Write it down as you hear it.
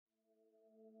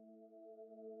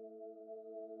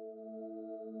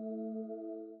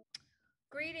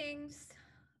Greetings,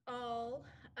 all.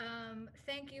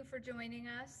 Thank you for joining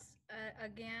us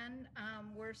again.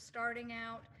 We're starting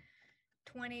out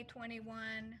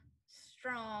 2021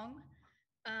 strong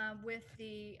with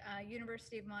the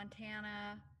University of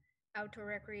Montana Outdoor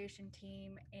Recreation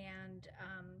Team and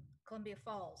Columbia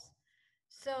Falls.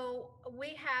 So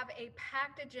we have a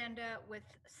packed agenda with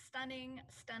stunning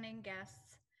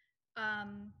guests.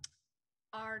 Um,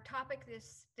 our topic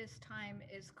this time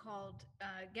is called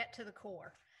 "Get to the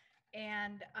Core,"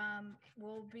 and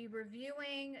we'll be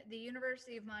reviewing the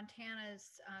University of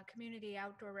Montana's Community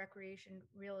Outdoor Recreation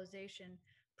Realization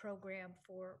Program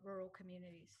for rural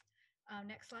communities.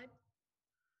 Next slide.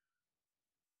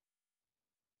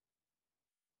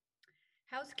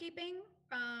 Housekeeping.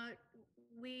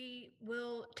 We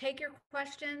will take your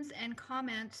questions and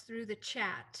comments through the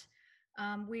chat.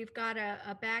 We've got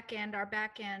our back end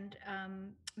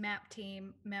MAP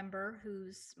team member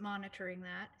who's monitoring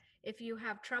that. If you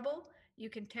have trouble, you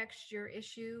can text your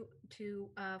issue to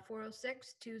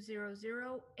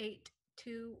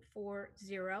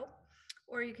 406-200-8240,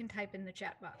 or you can type in the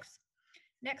chat box.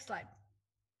 Next slide.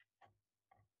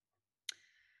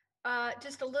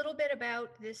 Just a little bit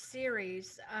about this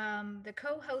series. The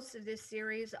co-hosts of this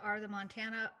series are the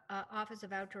Montana Office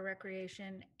of Outdoor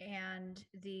Recreation and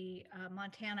the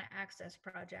Montana Access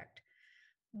Project.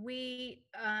 We,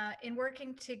 in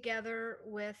working together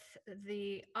with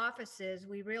the offices,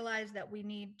 we realized that we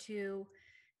need to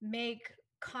make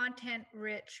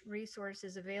content-rich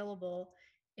resources available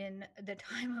in the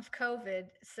time of COVID.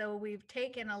 So we've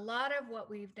taken a lot of what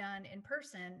we've done in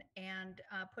person and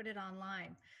put it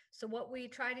online. So what we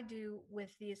try to do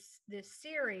with this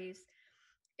series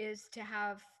is to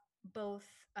have both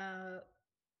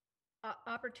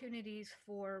opportunities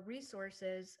for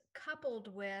resources coupled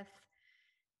with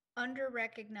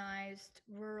under-recognized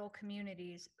rural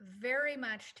communities, very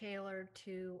much tailored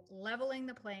to leveling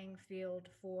the playing field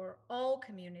for all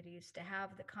communities to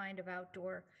have the kind of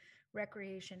outdoor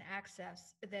recreation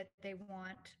access that they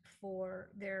want for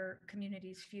their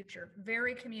community's future.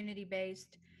 Very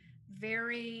community-based,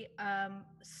 very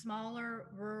smaller,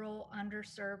 rural,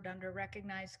 underserved,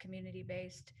 under-recognized,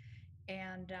 community-based,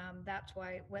 and that's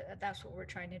what we're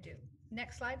trying to do.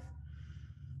 Next slide.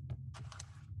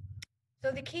 So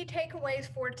the key takeaways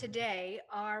for today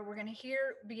are we're going to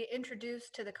be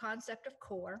introduced to the concept of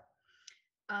CORR.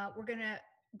 We're going to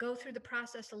go through the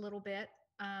process a little bit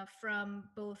from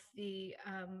both the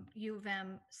U of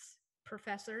M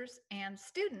professors and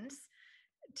students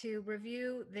to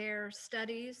review their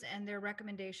studies and their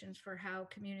recommendations for how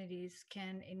communities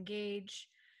can engage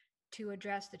to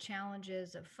address the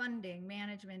challenges of funding,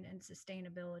 management, and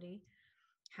sustainability,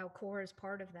 how CORR is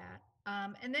part of that.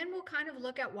 And then we'll kind of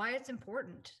look at why it's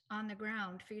important on the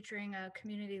ground, featuring a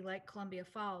community like Columbia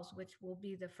Falls, which will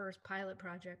be the first pilot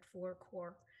project for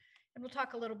CORR. And we'll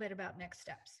talk a little bit about next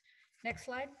steps. Next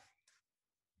slide.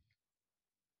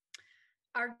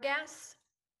 Our guests,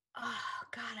 oh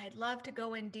God, I'd love to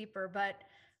go in deeper, but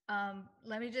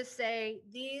let me just say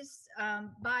these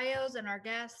bios and our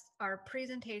guests, our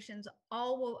presentations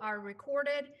are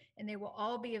recorded and they will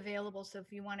all be available. So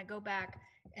if you want to go back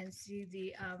and see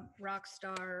the rock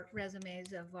star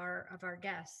resumes of our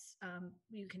guests,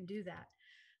 you can do that.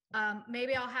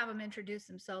 Maybe I'll have them introduce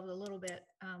themselves a little bit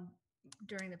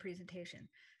during the presentation.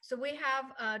 So we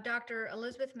have Dr.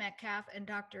 Elizabeth Metcalf and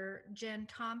Dr. Jen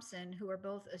Thompson, who are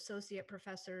both associate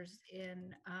professors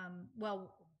in,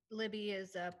 well, Libby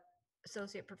is a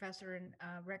associate professor in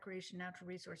recreation natural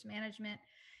resource management,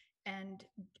 and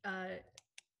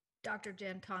Dr.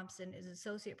 Jen Thompson is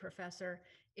associate professor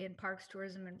in parks,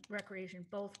 tourism, and recreation,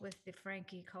 both with the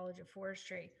Franke College of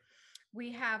Forestry.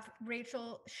 We have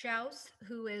Rachel Schaus,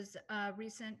 who is a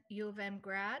recent U of M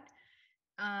grad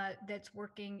that's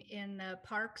working in the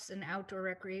parks and outdoor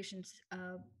recreation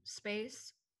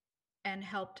space and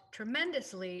helped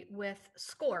tremendously with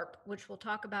SCORP, which we'll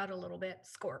talk about a little bit,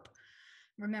 SCORP.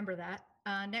 Remember that.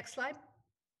 Next slide.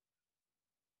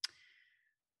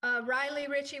 Riley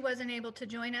Ritchie wasn't able to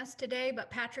join us today,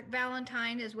 but Patrick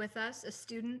Valentine is with us, a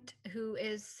student who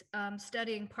is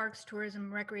studying parks,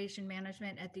 tourism, recreation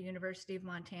management at the University of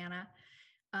Montana.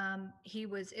 He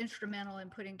was instrumental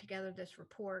in putting together this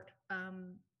report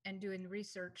and doing the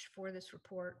research for this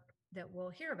report that we'll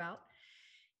hear about.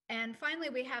 And finally,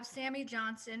 we have Sammy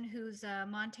Johnson, who's a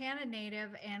Montana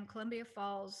native and Columbia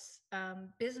Falls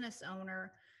business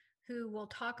owner, who will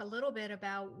talk a little bit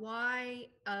about why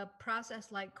a process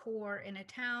like CORR in a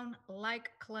town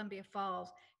like Columbia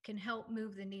Falls can help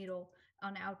move the needle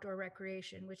on outdoor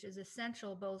recreation, which is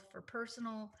essential both for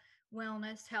personal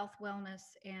wellness, health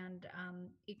wellness, and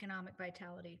economic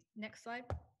vitality. Next slide.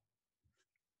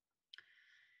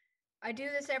 I do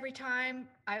this every time.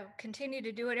 I continue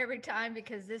to do it every time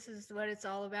because this is what it's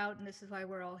all about and this is why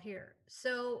we're all here.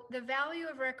 So, the value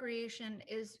of recreation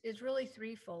is really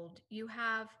threefold. You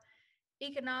have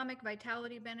economic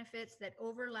vitality benefits that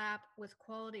overlap with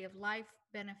quality of life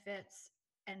benefits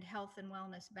and health and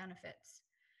wellness benefits.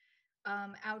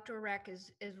 Outdoor rec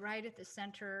is right at the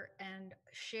center and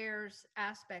shares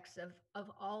aspects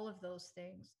of all of those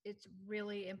things. It's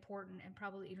really important and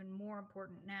probably even more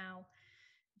important now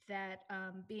that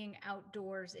being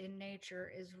outdoors in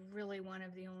nature is really one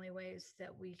of the only ways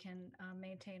that we can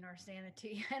maintain our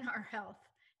sanity and our health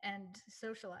and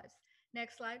socialize.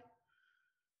 Next slide.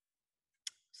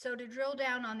 So to drill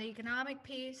down on the economic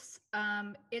piece,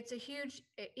 it's a huge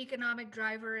economic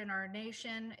driver in our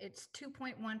nation. It's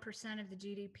 2.1% of the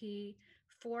GDP.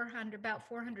 400 about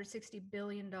 $460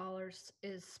 billion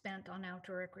is spent on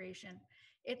outdoor recreation.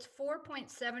 It's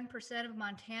 4.7% of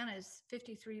Montana's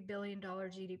 $53 billion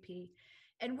GDP.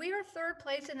 And we are third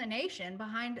place in the nation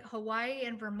behind Hawaii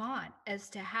and Vermont as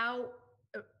to how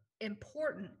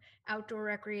important outdoor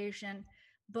recreation,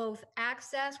 both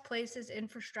access, places,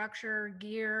 infrastructure,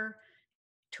 gear,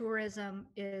 tourism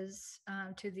is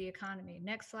to the economy.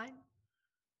 Next slide.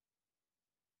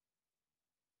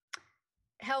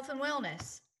 Health and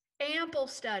wellness. Ample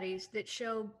studies that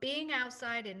show being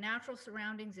outside in natural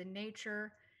surroundings in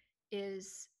nature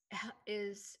is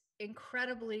is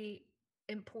incredibly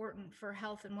important for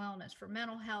health and wellness, for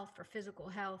mental health, for physical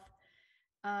health.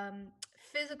 Um,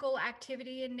 Physical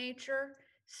activity in nature,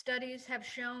 studies have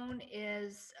shown,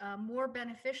 is more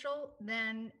beneficial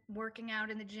than working out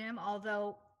in the gym,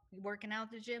 although working out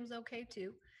in the gym is okay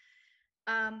too.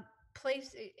 Um,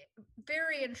 place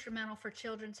Very instrumental for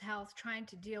children's health, trying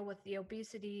to deal with the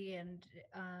obesity and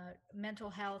mental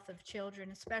health of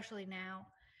children, especially now.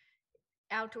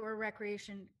 Outdoor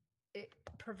recreation, it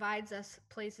provides us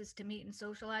places to meet and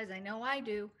socialize. I know I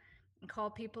do, and call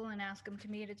people and ask them to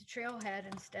meet at the trailhead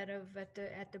instead of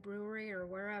at the brewery or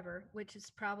wherever, which is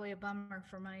probably a bummer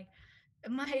for my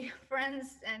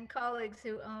friends and colleagues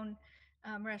who own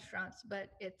restaurants, but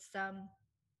it's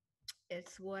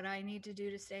what I need to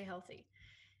do to stay healthy.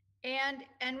 And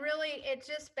really it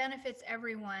just benefits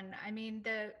everyone. I mean,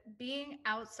 the being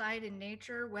outside in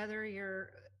nature, whether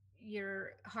you're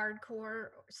hardcore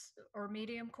or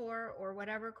medium core or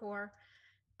whatever core,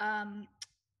 um,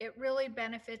 it really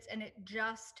benefits, and it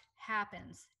just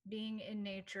happens. Being in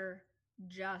nature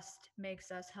just makes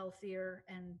us healthier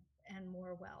and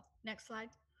more well. Next slide.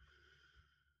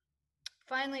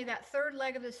 Finally, that third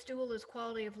leg of the stool is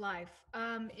quality of life.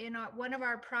 In one of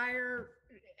our prior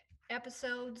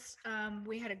episodes,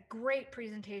 we had a great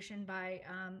presentation by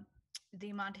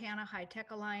the Montana High Tech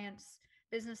Alliance,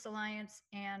 Business Alliance,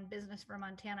 and Business for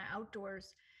Montana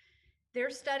Outdoors. Their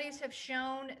studies have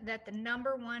shown that the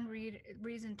number one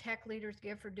reason tech leaders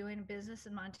give for doing business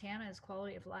in Montana is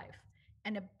quality of life.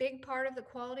 And a big part of the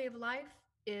quality of life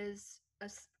is,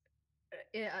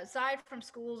 aside from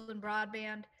schools and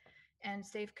broadband and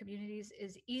safe communities,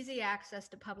 is easy access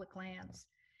to public lands.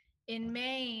 In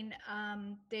Maine,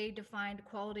 they defined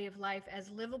quality of life as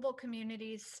livable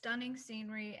communities, stunning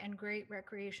scenery, and great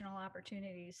recreational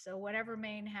opportunities. So whatever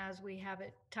Maine has, we have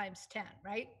it times 10,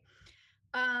 right?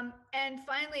 And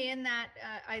finally, in that,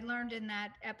 I learned in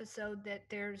that episode that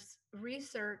there's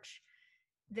research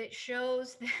that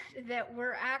shows that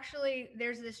we're actually,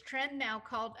 there's this trend now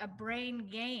called a brain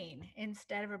gain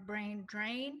instead of a brain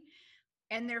drain.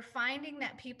 And they're finding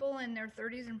that people in their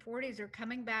 30s and 40s are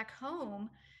coming back home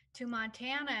to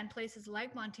Montana and places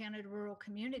like Montana, to rural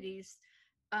communities,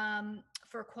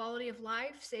 for quality of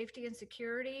life, safety and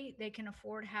security. They can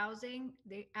afford housing,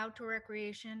 the outdoor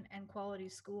recreation, and quality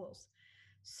schools.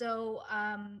 So,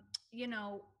 you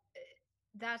know,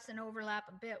 that's an overlap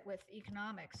a bit with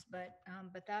economics, but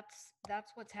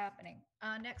that's what's happening.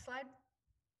 Next slide.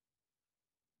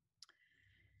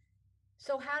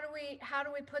 So how do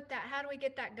we put that? How do we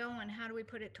get that going? How do we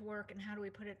put it to work? And how do we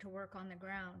put it to work on the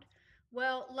ground?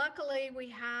 Well, luckily we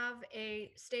have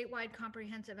a statewide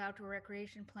comprehensive outdoor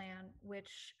recreation plan,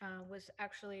 which was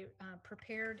actually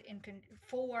prepared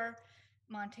for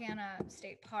Montana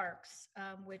state parks,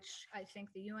 which I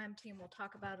think the team will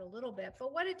talk about a little bit.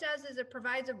 But what it does is it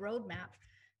provides a roadmap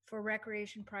for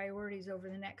recreation priorities over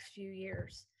the next few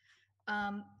years.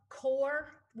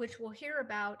 CORR, which we'll hear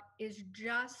about, is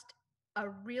just a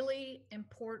really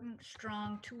important,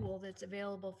 strong tool that's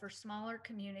available for smaller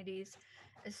communities,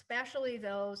 especially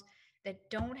those that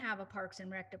don't have a Parks and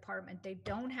Rec department. They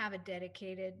don't have a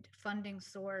dedicated funding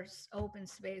source, open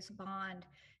space bond.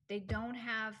 They don't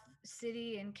have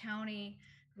city and county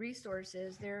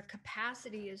resources. Their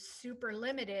capacity is super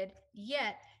limited,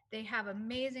 yet they have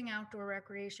amazing outdoor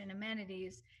recreation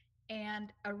amenities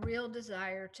and a real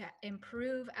desire to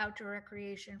improve outdoor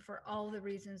recreation for all the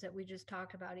reasons that we just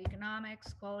talked about: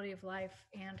 economics, quality of life,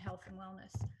 and health and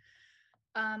wellness.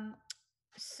 Um,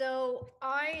 so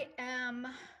I am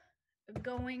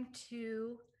going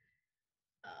to,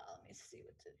 let me see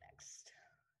what the next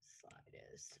slide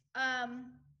is.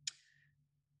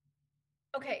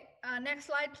 Okay, next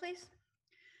slide, please.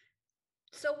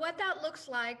 So what that looks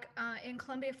like in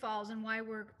Columbia Falls, and why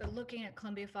we're looking at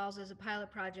Columbia Falls as a pilot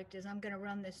project, is I'm going to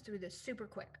run this through this super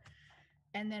quick,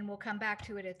 and then we'll come back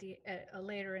to it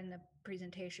later in the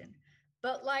presentation.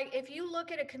 But like, if you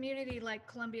look at a community like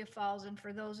Columbia Falls, and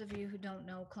for those of you who don't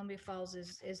know, Columbia Falls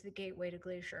is the gateway to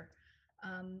Glacier.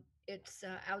 It's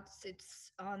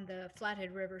on the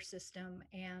Flathead River system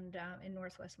and in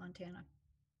northwest Montana.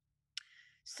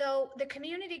 So the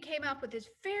community came up with this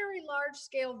very large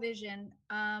scale vision.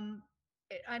 I'm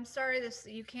sorry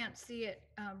you can't see it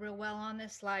real well on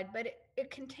this slide, but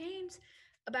it contains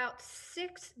about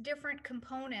 6 different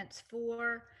components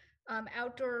for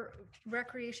outdoor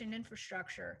recreation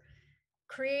infrastructure.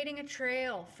 Creating a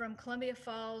trail from Columbia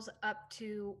Falls up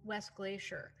to West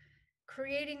Glacier,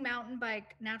 creating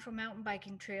natural mountain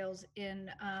biking trails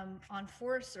on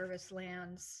Forest Service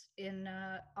lands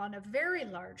on a very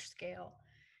large scale,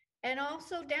 and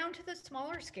also down to the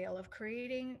smaller scale of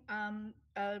creating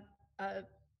a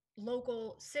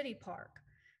local city park.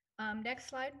 Next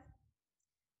slide.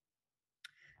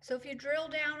 So if you drill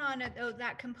down on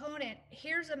that component,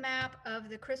 here's a map of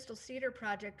the Crystal Cedar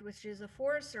project, which is a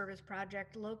Forest Service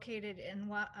project located in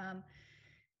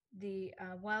the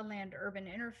wildland urban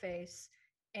interface.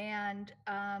 And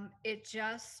it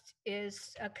just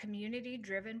is a community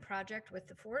driven project with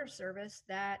the Forest Service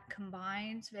that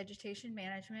combines vegetation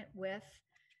management with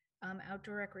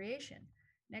outdoor recreation.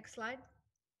 Next slide.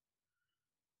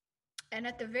 And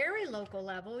at the very local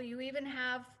level, you even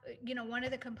have, one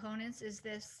of the components is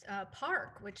this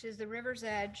park, which is the River's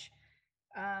Edge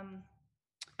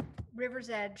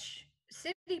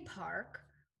City Park.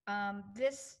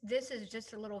 This is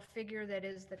just a little figure that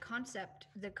is the concept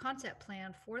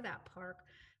plan for that park.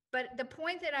 But the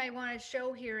point that I want to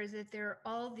show here is that there are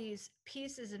all these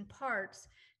pieces and parts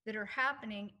that are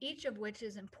happening, each of which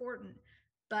is important.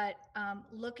 But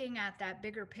looking at that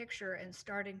bigger picture and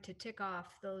starting to tick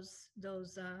off those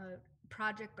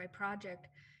project by project,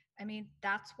 I mean,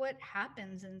 that's what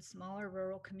happens in smaller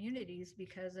rural communities,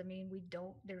 because I mean,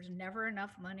 there's never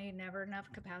enough money, never enough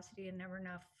capacity, and never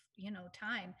enough,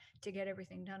 time to get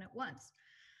everything done at once.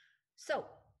 So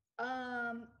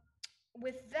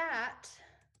with that,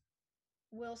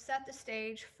 we'll set the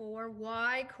stage for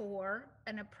why CORR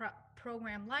and a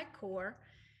program like CORR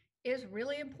is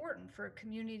really important for a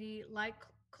community like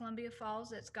Columbia Falls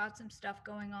that's got some stuff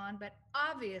going on, but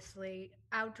obviously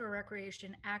outdoor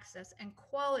recreation access and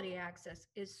quality access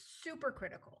is super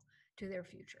critical to their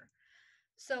future.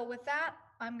 So with that,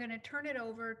 I'm going to turn it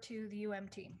over to the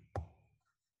team.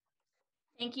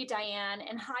 Thank you, Diane.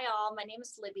 And hi all, my name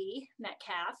is Libby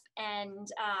Metcalf, and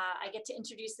I get to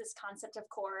introduce this concept of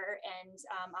CORR, and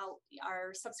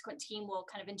our subsequent team will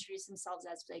kind of introduce themselves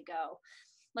as they go.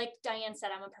 Like Diane said,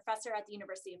 I'm a professor at the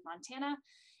University of Montana,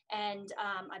 and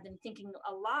I've been thinking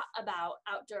a lot about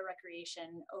outdoor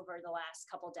recreation over the last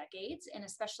couple decades, and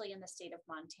especially in the state of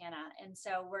Montana. And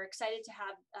so we're excited to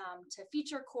have to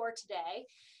feature CORR today.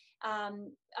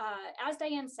 As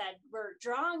Diane said, we're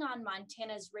drawing on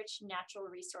Montana's rich natural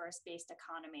resource-based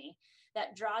economy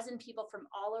that draws in people from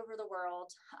all over the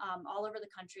world, all over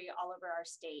the country, all over our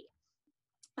state.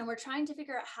 And we're trying to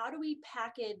figure out, how do we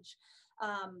package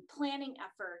planning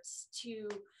efforts to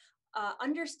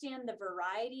understand the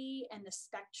variety and the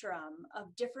spectrum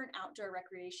of different outdoor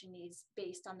recreation needs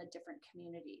based on the different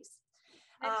communities.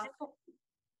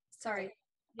 Sorry.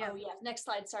 Yeah. Oh yeah, next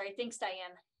slide, sorry. Thanks,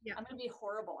 Diane. Yeah. I'm gonna be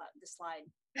horrible at this slide.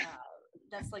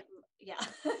 That's like, yeah.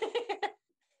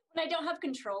 When I don't have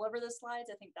control over the slides,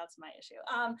 I think that's my issue.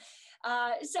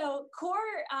 So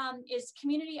CORR is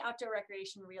Community Outdoor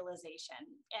Recreation Realization,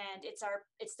 and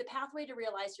it's the pathway to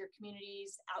realize your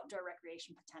community's outdoor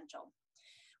recreation potential.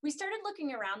 We started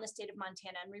looking around the state of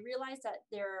Montana, and we realized that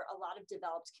there are a lot of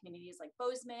developed communities like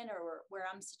Bozeman, or where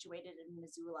I'm situated in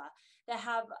Missoula, that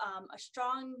have a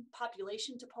strong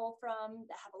population to pull from,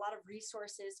 that have a lot of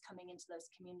resources coming into those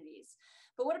communities.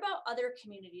 But what about other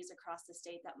communities across the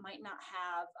state that might not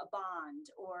have a bond,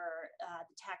 or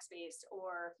the tax base,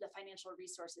 or the financial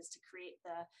resources to create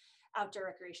the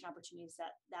outdoor recreation opportunities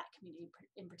that that community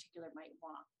in particular might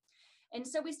want? And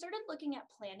so we started looking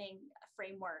at planning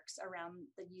frameworks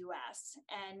around the US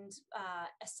and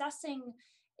assessing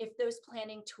if those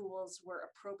planning tools were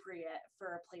appropriate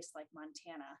for a place like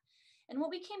Montana. And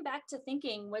what we came back to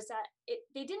thinking was that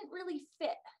they didn't really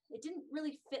fit. It didn't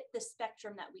really fit the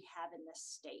spectrum that we have in this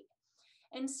state.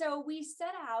 And so we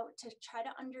set out to try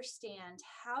to understand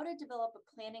how to develop a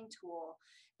planning tool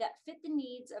that fit the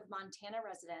needs of Montana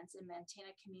residents and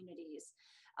Montana communities,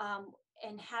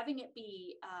 and having it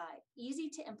be easy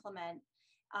to implement,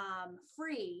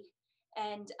 free,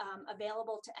 and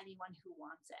available to anyone who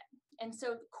wants it. And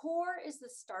so CORR is the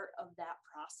start of that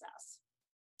process.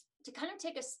 To kind of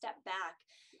take a step back,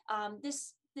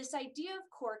 this idea of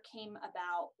CORR came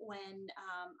about when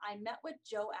I met with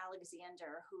Joe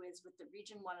Alexander, who is with the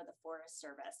Region 1 of the Forest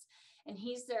Service, and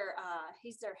he's their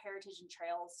Heritage and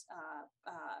Trails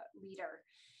leader.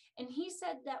 And he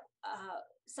said that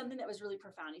something that was really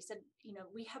profound. He said, you know,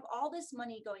 we have all this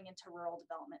money going into rural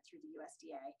development through the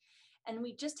USDA, and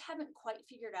we just haven't quite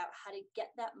figured out how to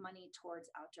get that money towards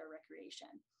outdoor recreation.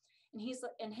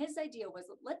 And his idea was,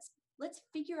 let's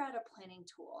figure out a planning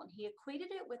tool. And he equated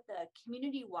it with the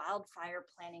community wildfire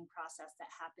planning process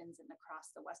that happens across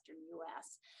the Western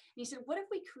US. And he said, what if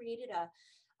we created a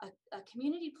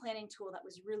community planning tool that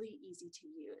was really easy to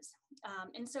use?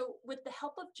 And so with the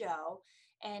help of Joe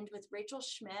and with Rachel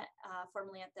Schmidt,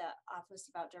 formerly at the Office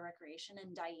of Outdoor Recreation,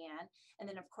 and Diane, and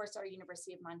then of course our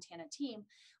University of Montana team,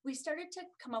 we started to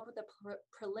come up with a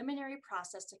preliminary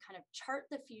process to kind of chart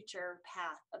the future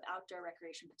path of outdoor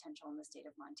recreation potential in the state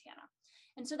of Montana.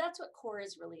 And so that's what CORR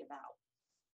is really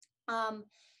about.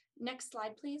 Next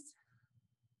slide, please.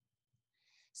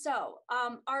 So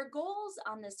our goals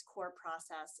on this CORR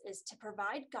process is to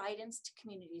provide guidance to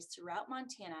communities throughout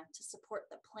Montana to support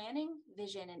the planning,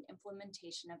 vision, and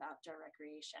implementation of outdoor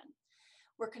recreation.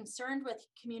 We're concerned with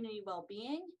community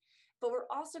well-being, but we're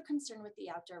also concerned with the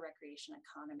outdoor recreation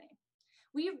economy.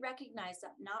 We recognize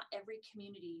that not every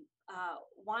community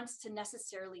wants to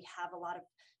necessarily have a lot of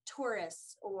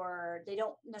tourists, or they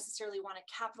don't necessarily want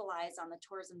to capitalize on the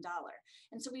tourism dollar.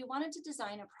 And so we wanted to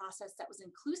design a process that was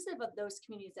inclusive of those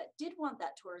communities that did want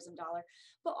that tourism dollar,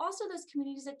 but also those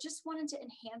communities that just wanted to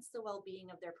enhance the well-being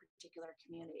of their particular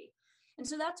community. And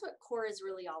so that's what CORR is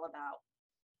really all about.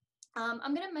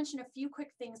 I'm going to mention a few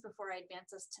quick things before I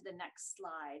advance us to the next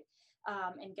slide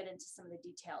and get into some of the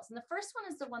details. And the first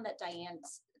one is the one that Diane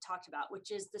talked about,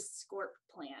 which is the SCORP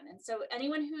plan. And so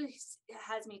anyone who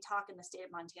has me talk in the state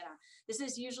of Montana, this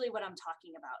is usually what I'm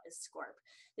talking about, is SCORP,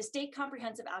 the State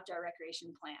Comprehensive Outdoor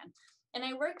Recreation Plan. And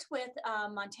I worked with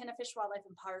Montana Fish, Wildlife,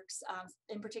 and Parks,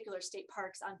 in particular state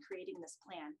parks, on creating this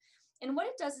plan. And what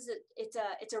it does is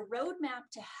it's a roadmap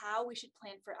to how we should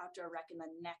plan for outdoor rec in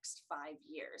the next 5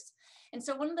 years. And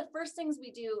so one of the first things we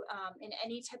do in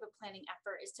any type of planning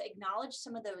effort is to acknowledge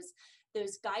some of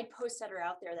those guideposts that are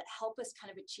out there that help us kind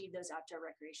of achieve those outdoor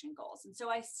recreation goals. And so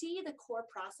I see the CORR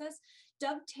process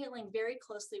dovetailing very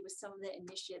closely with some of the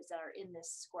initiatives that are in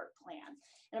this SCORP plan.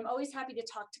 And I'm always happy to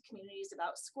talk to communities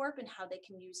about SCORP and how they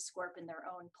can use SCORP in their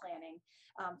own planning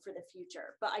for the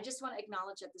future. But I just want to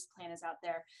acknowledge that this plan is out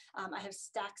there. I have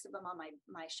stacks of them on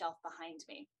my shelf behind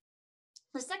me.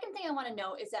 The second thing I want to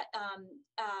note is that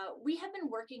we have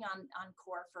been working on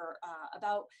CORR for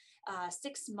about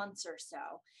 6 months or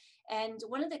so. And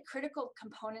one of the critical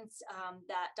components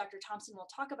that Dr. Thompson will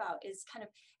talk about is kind of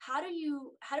how do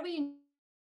we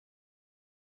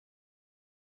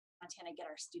Montana get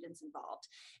our students involved.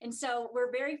 And so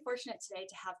we're very fortunate today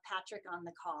to have Patrick on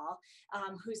the call,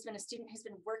 who's been a student who's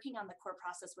been working on the CORR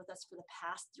process with us for the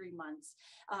past 3 months.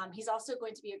 He's also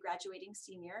going to be a graduating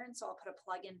senior, and so I'll put a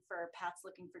plug in for Pat's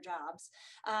looking for jobs.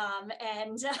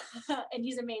 And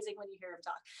he's amazing when you hear him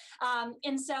talk.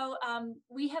 And so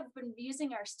we have been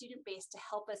using our student base to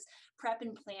help us prep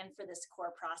and plan for this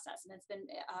CORR process. And it's been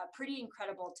pretty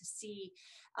incredible to see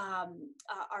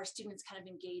our students kind of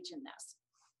engage in this.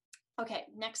 Okay,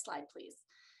 next slide, please.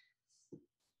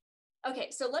 Okay,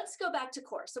 so let's go back to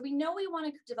CORR. So we know we want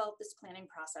to develop this planning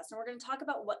process, and we're going to talk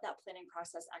about what that planning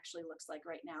process actually looks like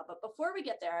right now. But before we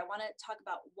get there, I want to talk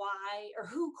about why or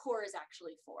who CORR is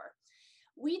actually for.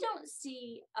 We don't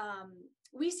see,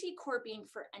 we see CORR being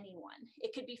for anyone.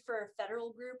 It could be for a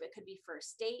federal group, it could be for a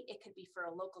state, it could be for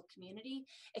a local community,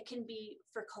 it can be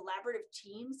for collaborative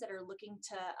teams that are looking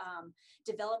to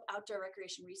develop outdoor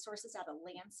recreation resources at a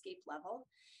landscape level.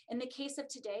 In the case of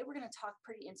today, we're going to talk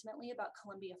pretty intimately about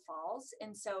Columbia Falls,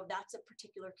 and so that's a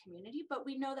particular community, but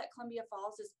we know that Columbia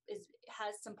Falls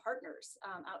has some partners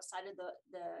outside of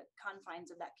the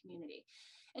confines of that community.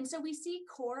 And so we see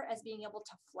CORR as being able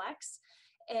to flex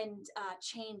and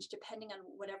change depending on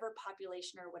whatever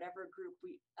population or whatever group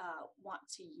we want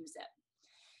to use it.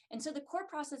 And so the CORR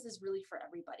process is really for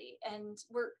everybody. And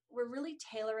we're really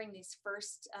tailoring these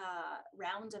first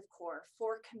round of CORR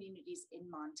for communities in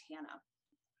Montana.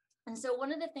 And so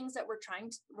one of the things that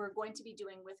we're going to be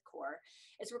doing with CORR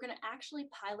is we're going to actually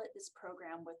pilot this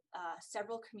program with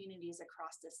several communities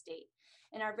across the state.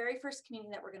 And our very first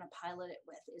community that we're going to pilot it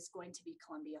with is going to be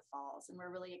Columbia Falls. And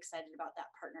we're really excited about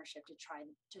that partnership to try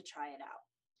it out.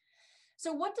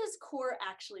 So what does CORR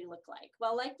actually look like?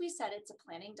 Well, like we said, it's a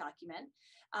planning document.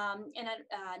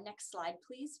 Next slide,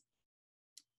 please.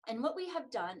 And what we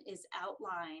have done is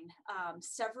outline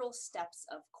several steps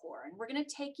of CORR. And we're going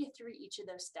to take you through each of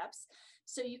those steps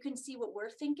so you can see what we're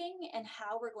thinking and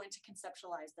how we're going to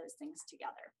conceptualize those things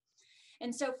together.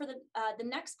 And so for the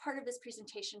next part of this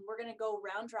presentation, we're going to go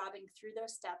round robin through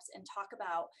those steps and talk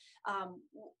about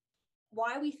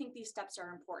why we think these steps are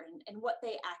important and what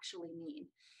they actually mean.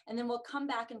 And then we'll come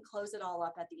back and close it all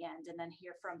up at the end and then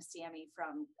hear from Sammy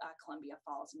from Columbia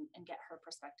Falls and get her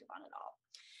perspective on it all.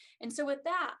 And so with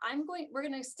that, we're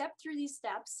going to step through these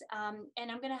steps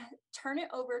and I'm going to turn it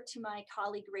over to my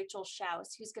colleague, Rachel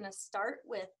Schaus, who's going to start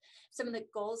with some of the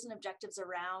goals and objectives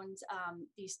around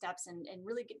these steps and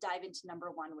really dive into number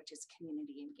one, which is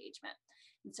community engagement.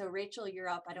 And so Rachel, you're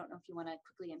up. I don't know if you want to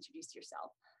quickly introduce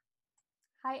yourself.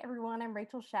 Hi, everyone. I'm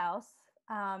Rachel Schaus.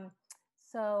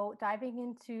 So diving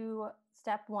into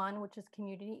step one, which is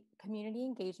community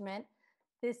engagement.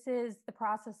 This is the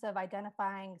process of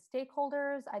identifying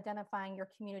stakeholders, identifying your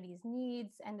community's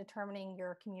needs, and determining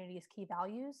your community's key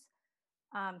values.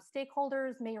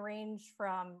 Stakeholders may range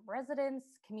from residents,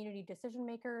 community decision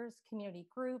makers, community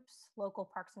groups, local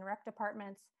parks and rec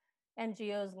departments,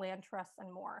 NGOs, land trusts,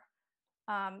 and more.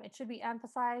 It should be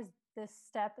emphasized this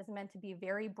step is meant to be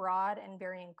very broad and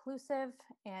very inclusive,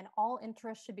 and all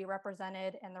interests should be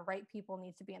represented and the right people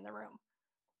need to be in the room.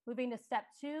 Moving to step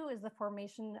two is the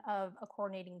formation of a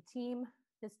coordinating team.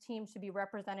 This team should be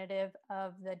representative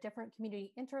of the different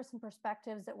community interests and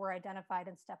perspectives that were identified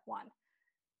in step one.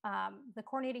 The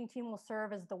coordinating team will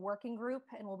serve as the working group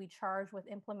and will be charged with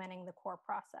implementing the CORR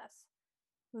process.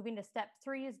 Moving to step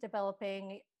three is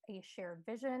developing a shared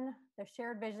vision. The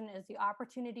shared vision is the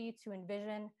opportunity to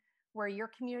envision where your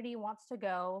community wants to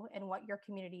go and what your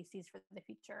community sees for the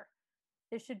future.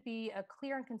 This should be a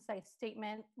clear and concise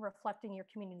statement reflecting your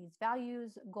community's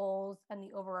values, goals, and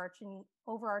the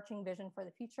overarching vision for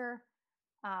the future.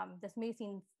 This may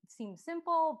seem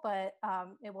simple, but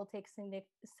it will take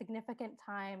significant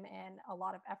time and a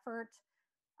lot of effort.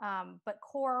 But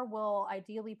CORR will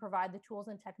ideally provide the tools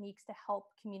and techniques to help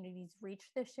communities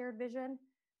reach this shared vision.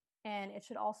 And it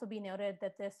should also be noted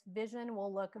that this vision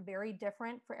will look very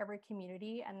different for every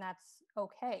community, and that's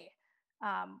okay.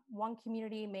 One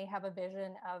community may have a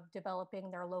vision of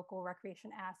developing their local recreation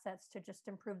assets to just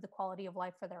improve the quality of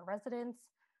life for their residents,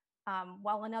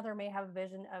 while another may have a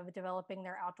vision of developing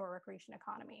their outdoor recreation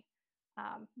economy.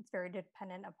 It's very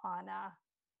dependent upon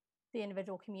the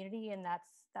individual community, and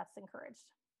that's encouraged.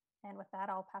 And with that,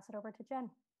 I'll pass it over to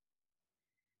Jen.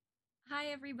 Hi,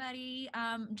 everybody.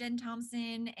 Jen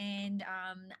Thompson, and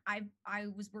I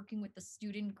was working with the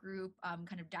student group,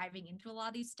 kind of diving into a lot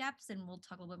of these steps, and we'll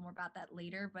talk a little bit more about that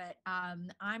later. But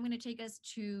I'm going to take us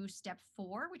to step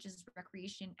 4, which is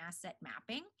recreation asset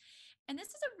mapping. And this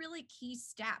is a really key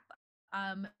step.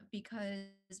 Because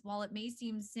while it may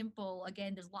seem simple,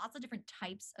 again, there's lots of different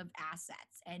types of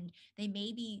assets, and they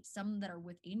may be some that are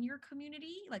within your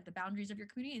community, like the boundaries of your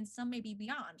community, and some may be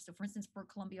beyond. So for instance, for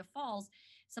Columbia Falls,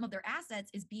 some of their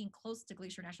assets is being close to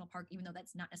Glacier National Park, even though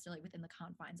that's not necessarily within the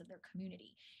confines of their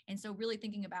community. And so really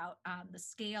thinking about the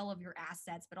scale of your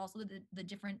assets, but also the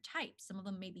different types. Some of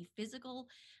them may be physical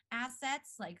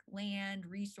assets like land,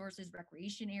 resources,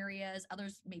 recreation areas.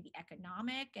 Others may be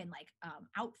economic and like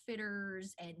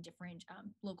outfitters and different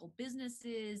local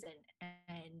businesses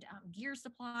and gear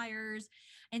suppliers.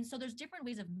 And so there's different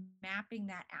ways of mapping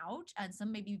that out. And some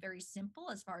may be very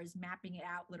simple as far as mapping it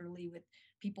out literally with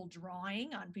people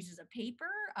drawing on pieces of paper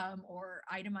or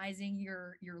itemizing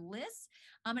your lists.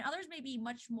 And others may be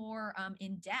much more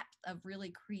in depth of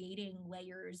really creating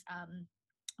layers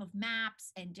of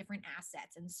maps and different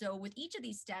assets. And so with each of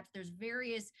these steps, there's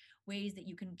various ways that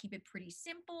you can keep it pretty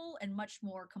simple and much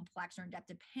more complex or in depth,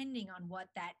 depending on what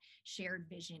that shared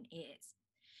vision is.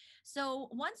 So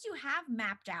once you have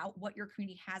mapped out what your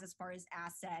community has as far as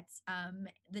assets,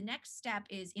 the next step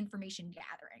is information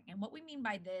gathering. And what we mean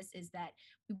by this is that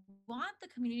we want the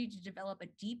community to develop a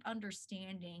deep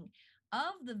understanding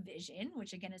of the vision,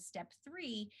 which again is step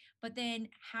 3, but then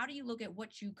how do you look at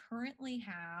what you currently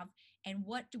have and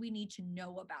what do we need to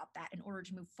know about that in order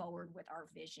to move forward with our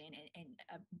vision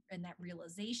and that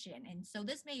realization. And so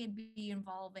this may be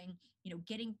involving,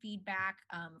 getting feedback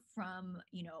from,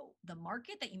 the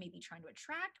market that you may be trying to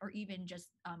attract, or even just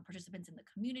participants in the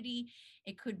community.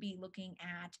 It could be looking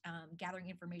at gathering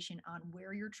information on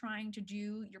where you're trying to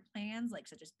do your plans, like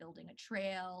such as building a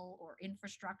trail or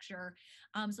infrastructure.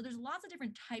 So there's lots of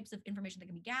different types of information that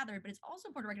can be gathered, but it's also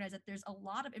important to recognize that there's a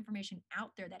lot of information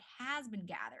out there that has been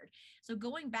gathered. So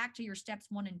going back to your steps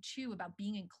 1 and 2 about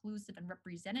being inclusive and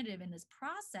representative in this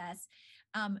process,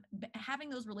 having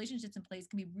those relationships in place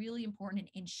can be really important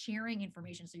in sharing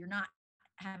information. So you're not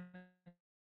having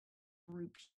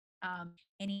group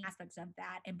any aspects of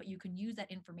that, but you can use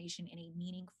that information in a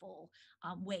meaningful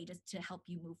way to help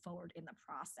you move forward in the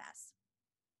process.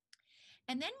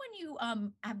 And then when you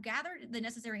have gathered the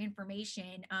necessary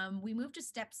information, we move to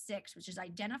step 6, which is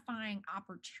identifying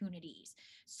opportunities.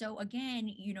 So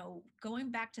again,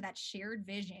 going back to that shared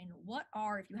vision, what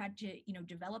are, if you had to,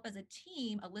 develop as a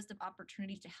team a list of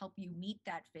opportunities to help you meet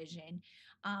that vision,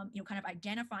 kind of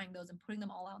identifying those and putting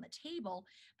them all out on the table.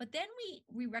 But then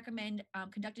we recommend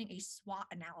conducting a SWOT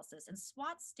analysis, and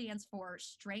SWOT stands for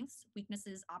strengths,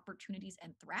 weaknesses, opportunities,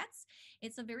 and threats.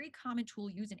 It's a very common tool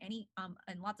used in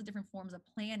in lots of different forms of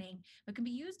planning, but can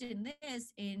be used in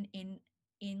this in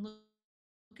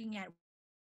looking at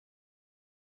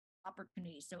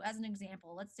opportunities. So as an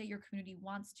example, let's say your community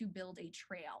wants to build a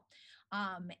trail,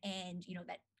 and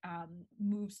that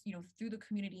moves through the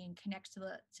community and connects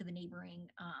to the neighboring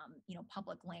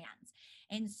public lands.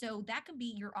 And so that can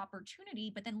be your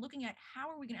opportunity, but then looking at how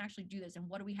are we going to actually do this and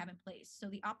what do we have in place. So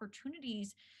the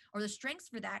opportunities or the strengths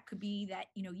for that could be that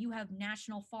you have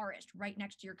national forest right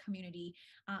next to your community,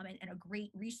 and a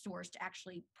great resource to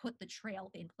actually put the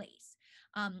trail in place.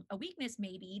 A weakness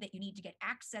may be that you need to get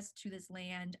access to this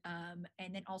land,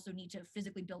 and then also need to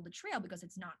physically build the trail because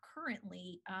it's not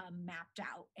currently mapped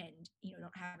out, and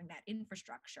don't having that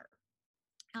infrastructure.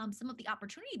 Some of the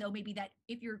opportunity, though, may be that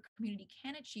if your community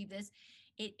can achieve this,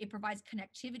 it provides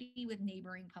connectivity with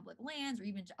neighboring public lands or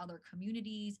even to other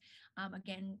communities.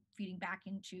 Again, feeding back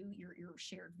into your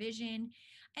shared vision.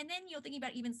 And then, thinking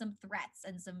about even some threats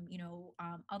and some,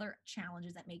 other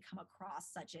challenges that may come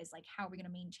across, such as like, how are we going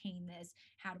to maintain this?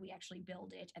 How do we actually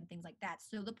build it? And things like that.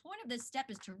 So the point of this step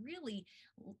is to really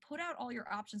put out all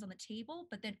your options on the table,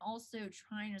 but then also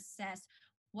try and assess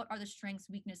what are the strengths,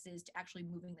 weaknesses to actually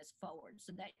moving this forward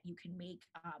so that you can make,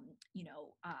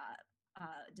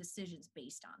 decisions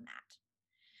based on that.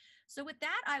 So with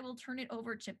that, I will turn it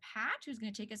over to Pat, who's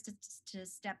going to take us to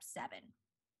step 7.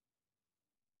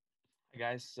 Hi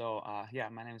guys. So yeah,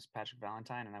 my name is Patrick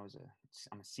Valentine, and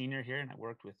I'm a senior here, and I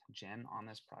worked with Jen on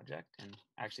this project, and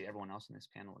actually everyone else in this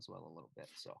panel as well a little bit.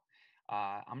 So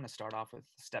I'm going to start off with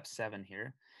step 7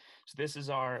 here. So this is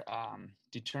our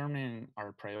determining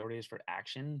our priorities for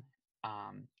action.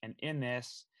 And in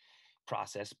this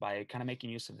process, by kind of making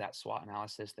use of that SWOT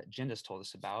analysis that Jen just told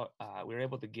us about, we were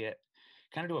able to get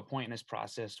kind of to a point in this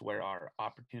process where our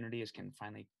opportunities can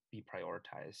finally be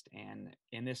prioritized. And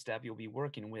in this step, you'll be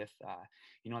working with,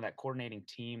 that coordinating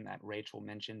team that Rachel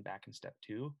mentioned back in step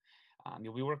 2.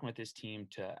 You'll be working with this team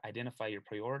to identify your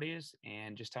priorities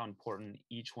and just how important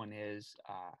each one is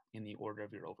in the order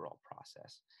of your overall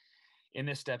process. In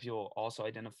this step, you'll also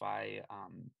identify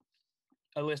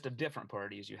a list of different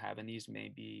priorities you have, and these may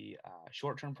be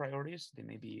short-term priorities, they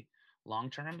may be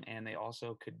long-term, and they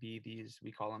also could be these,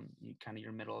 we call them kind of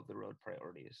your middle-of-the-road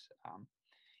priorities.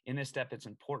 In this step, it's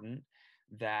important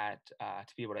that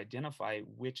to be able to identify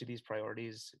which of these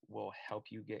priorities will help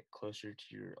you get closer to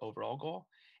your overall goal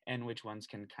and which ones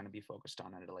can kind of be focused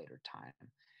on at a later time.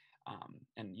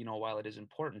 And while it is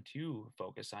important to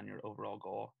focus on your overall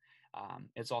goal,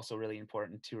 it's also really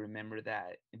important to remember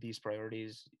that these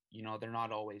priorities, they're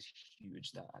not always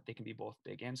huge. They can be both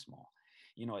big and small.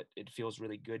 It feels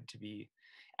really good to be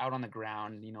out on the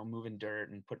ground, moving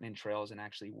dirt and putting in trails and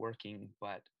actually working.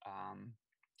 But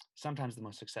sometimes the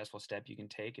most successful step you can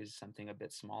take is something a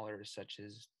bit smaller, such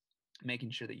as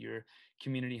making sure that your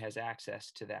community has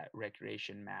access to that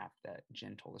recreation map that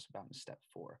Jen told us about in step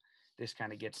 4. This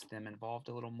kind of gets them involved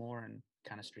a little more and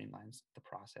kind of streamlines the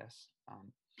process.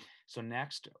 So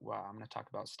next, I'm going to talk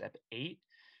about step 8,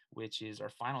 which is our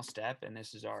final step, and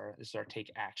this is our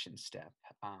take action step.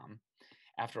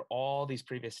 After all these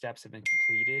previous steps have been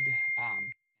completed,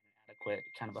 an adequate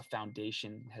kind of a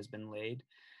foundation has been laid.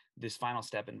 This final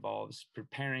step involves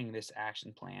preparing this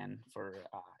action plan for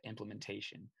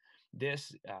implementation.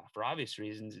 This, for obvious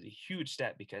reasons, is a huge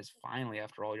step because finally,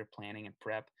 after all your planning and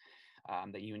prep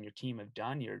that you and your team have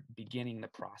done, you're beginning the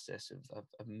process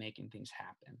of making things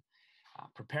happen.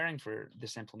 Preparing for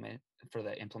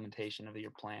the implementation of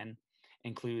your plan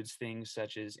includes things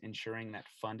such as ensuring that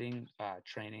funding,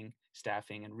 training,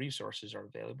 staffing, and resources are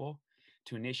available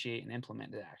to initiate and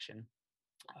implement the action.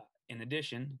 In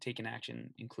addition, taking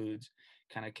action includes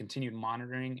kind of continued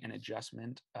monitoring and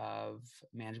adjustment of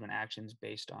management actions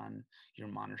based on your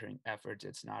monitoring efforts.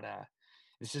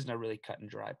 This isn't a really cut and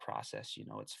dry process.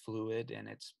 It's fluid, and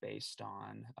it's based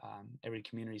on every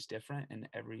community is different, and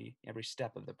every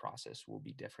step of the process will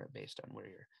be different based on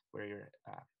where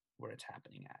it's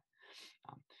happening at.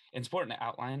 It's important to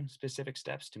outline specific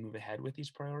steps to move ahead with these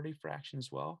priority for action as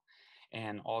well.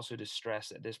 And also to stress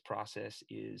that this process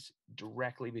is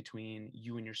directly between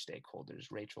you and your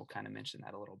stakeholders. Rachel kind of mentioned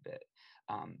that a little bit.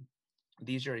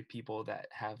 These are people that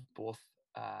have both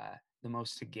the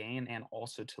most to gain and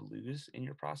also to lose in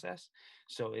your process.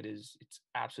 So it's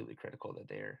absolutely critical that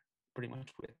they're pretty much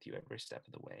with you every step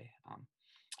of the way.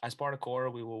 As part of CORR,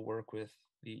 we will work with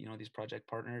these project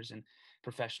partners and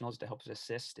professionals to help us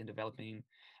assist in developing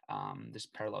this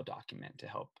parallel document to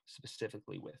help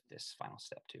specifically with this final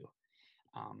step too.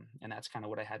 And that's kind of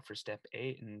what I had for step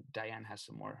 8, and Diane has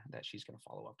some more that she's going to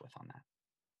follow up with on that.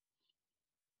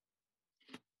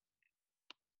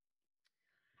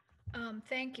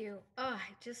 Thank you. Oh,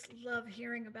 I just love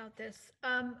hearing about this.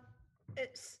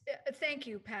 Thank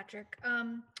you, Patrick.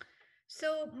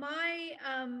 So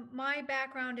my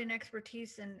background and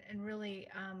expertise and really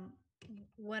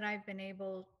what I've been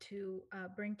able to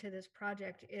bring to this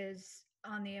project is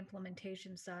on the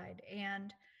implementation side.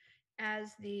 And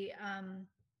as in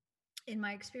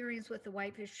my experience with the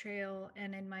Whitefish Trail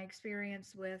and in my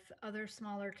experience with other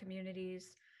smaller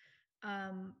communities,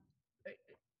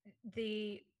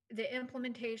 the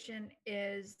implementation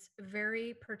is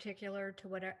very particular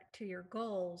to your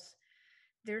goals.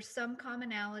 There's some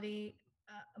commonality,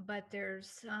 but there's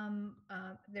some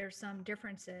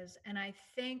differences, and I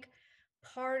think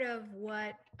part of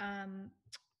what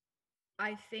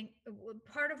I think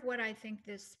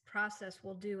this process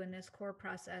will do in this CORR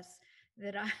process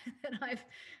that I've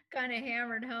kind of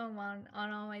hammered home on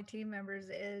all my team members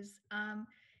is,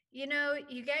 you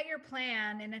get your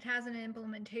plan and it has an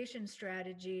implementation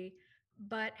strategy,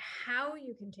 but how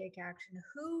you can take action,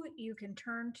 who you can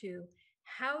turn to,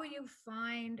 how you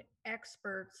find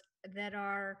experts that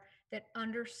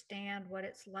understand what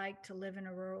it's like to live in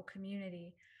a rural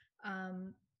community,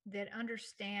 that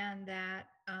understand that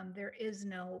there is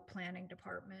no planning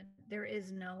department, there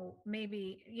is no,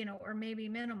 maybe, or maybe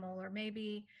minimal, or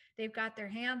maybe they've got their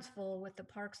hands full with the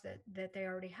parks that they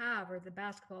already have, or the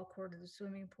basketball court or the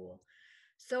swimming pool.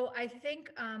 So I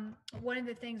think one of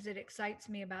the things that excites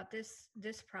me about this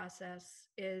process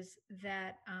is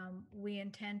that we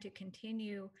intend to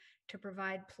continue to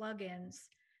provide plugins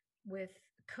with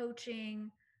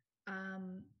coaching,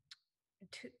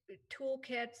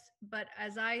 toolkits, but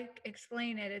as I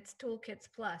explain it, it's toolkits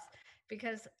plus,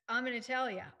 because I'm going to tell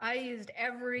you, I used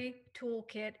every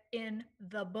toolkit in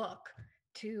the book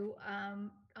to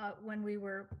when we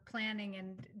were planning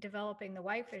and developing the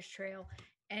Whitefish Trail.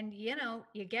 And you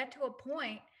get to a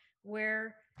point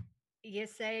where you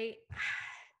say,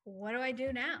 what do I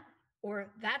do now?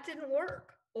 Or that didn't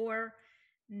work, or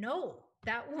no,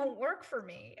 that won't work for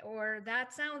me, or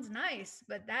that sounds nice,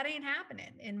 but that ain't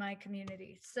happening in my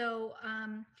community. So,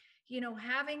 having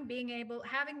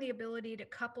the ability to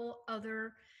couple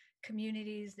other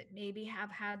communities that maybe have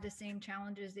had the same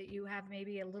challenges that you have,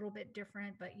 maybe a little bit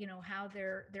different, but how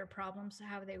their problems,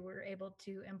 how they were able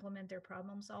to implement their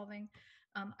problem solving,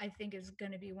 I think is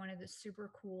going to be one of the super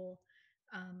cool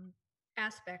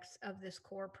aspects of this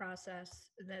CORR process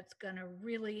that's going to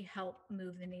really help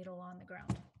move the needle on the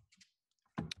ground.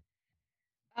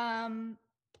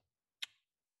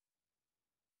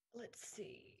 Let's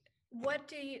see. What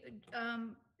do you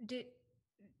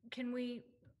can we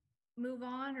move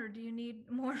on, or do you need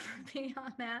more from me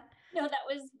on that? No, that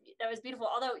was beautiful.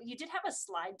 Although you did have a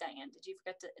slide, Diane. Did you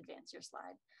forget to advance your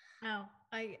slide? Oh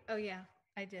yeah,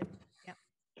 I did. Yeah.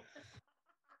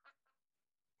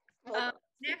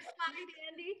 Next slide,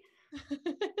 Andy.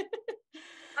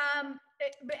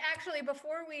 But actually,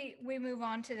 before we move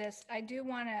on to this, I do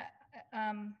want to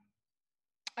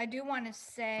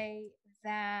say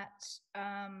that.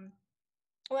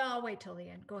 Well, I'll wait till the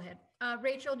end. Go ahead,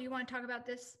 Rachel. Do you want to talk about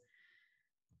this?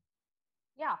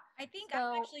 Yeah, I think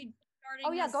I'm actually starting.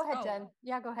 Oh yeah, go ahead, Jen.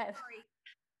 Yeah, go ahead. Sorry.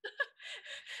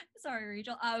 Sorry,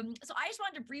 Rachel. So I just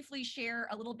wanted to briefly share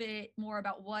a little bit more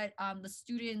about what the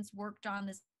students worked on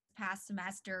this past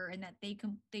semester, and that they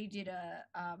did a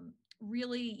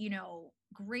really,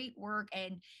 great work,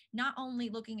 and not only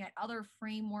looking at other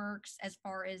frameworks as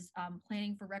far as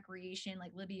planning for recreation,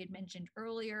 like Libby had mentioned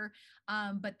earlier,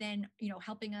 but then,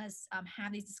 helping us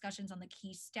have these discussions on the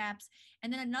key steps.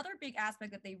 And then another big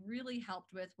aspect that they really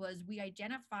helped with was we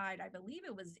identified, I believe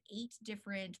it was 8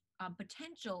 different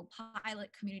potential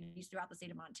pilot communities throughout the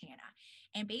state of Montana,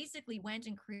 and basically went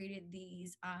and created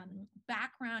these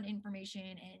background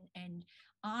information and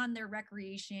on their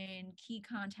recreation, key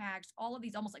contacts, all of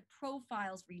these almost like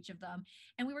profiles for each of them.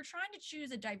 And we were trying to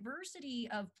choose a diversity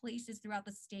of places throughout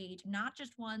the state, not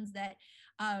just ones that,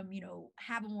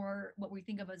 have a more what we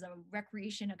think of as a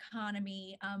recreation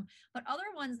economy, but other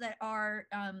ones that are,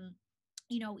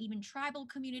 even tribal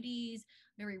communities,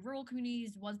 very rural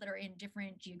communities, ones that are in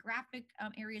different geographic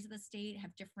areas of the state,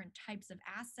 have different types of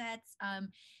assets,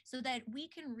 so that we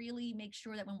can really make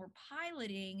sure that when we're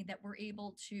piloting, that we're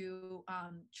able to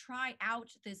try out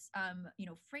this,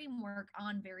 framework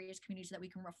on various communities so that we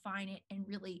can refine it and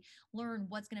really learn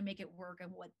what's going to make it work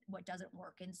and what doesn't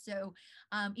work. And so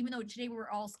even though today we're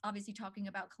all obviously talking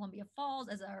about Columbia Falls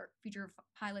as our future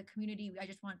pilot community, I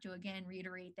just want to again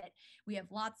reiterate that we have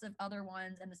lots of other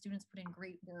ones, and the students put in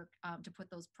great work to put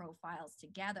those profiles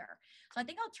together. So I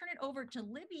think I'll turn it over to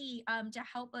Libby to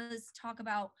help us talk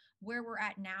about where we're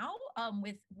at now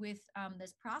with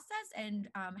this process, and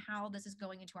how this is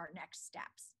going into our next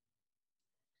steps.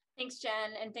 Thanks,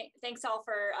 Jen, and thanks all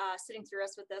for sitting through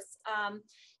us with this.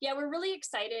 Yeah, we're really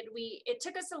excited. It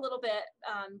took us a little bit,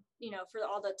 for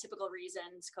all the typical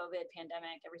reasons, COVID,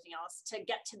 pandemic, everything else, to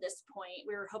get to this point.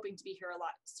 We were hoping to be here a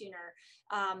lot sooner,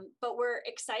 but we're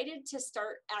excited to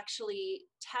start actually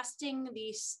testing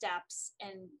these steps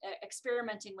and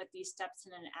experimenting with these steps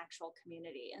in an actual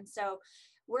community. And so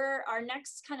our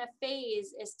next kind of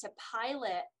phase is to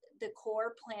pilot the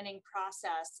CORR planning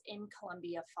process in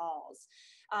Columbia Falls.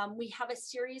 We have a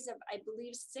series of, I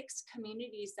believe, 6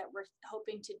 communities that we're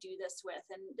hoping to do this with.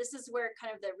 And this is where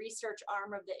kind of the research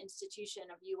arm of the institution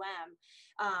of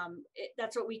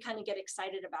that's what we kind of get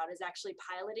excited about, is actually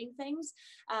piloting things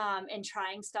and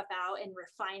trying stuff out and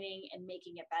refining and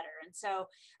making it better. And so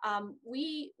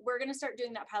we're going to start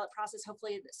doing that pilot process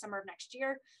hopefully the summer of next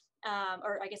year.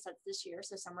 Or I guess that's this year,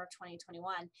 so summer of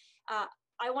 2021.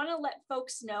 I want to let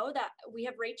folks know that we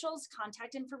have Rachel's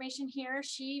contact information here.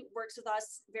 She works with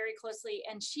us very closely,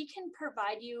 and she can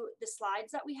provide you the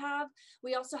slides that we have.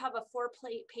 We also have a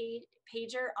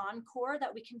 4-pager on CORR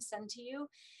that we can send to you.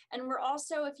 And we're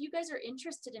also, if you guys are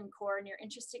interested in CORR and you're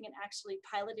interested in actually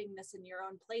piloting this in your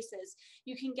own places,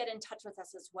 you can get in touch with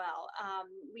us as well.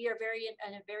 We are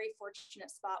in a very fortunate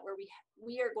spot where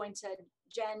we are going to,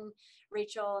 Jen,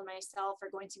 Rachel, and myself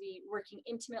are going to be working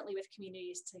intimately with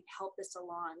communities to help this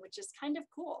along, which is kind of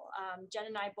cool. Jen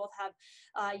and I both have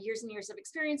years and years of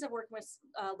experience of working with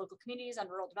local communities on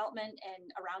rural development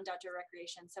and around outdoor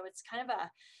recreation. So it's kind of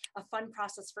a fun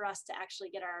process for us to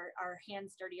actually get our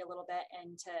hands dirty a little bit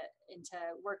and to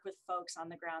work with folks on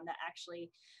the ground that actually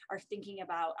are thinking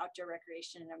about outdoor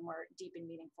recreation in a more deep and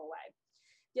meaningful way.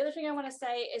 The other thing I want to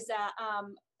say is that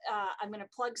I'm going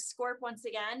to plug SCORP once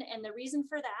again. And the reason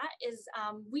for that is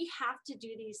we have to do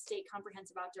these state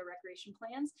comprehensive outdoor recreation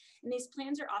plans. And these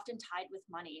plans are often tied with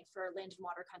money for land and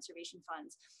water conservation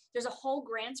funds. There's a whole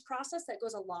grants process that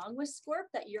goes along with SCORP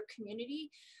that your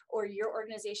community or your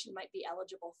organization might be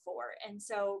eligible for. And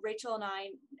so Rachel and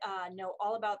I know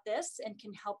all about this and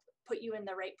can help put you in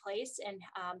the right place.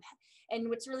 And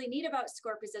what's really neat about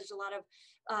SCORP is there's a lot of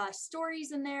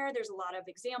stories in there. There's a lot of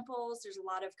examples. There's a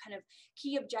lot of kind of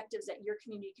key objectives that your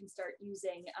community can start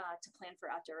using to plan for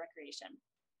outdoor recreation.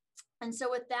 And so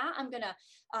with that, I'm going to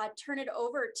turn it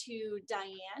over to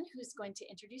Diane, who's going to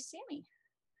introduce Sammy.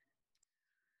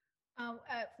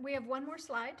 We have one more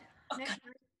slide. Oh, God,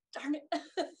 darn it.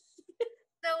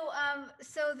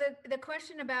 So the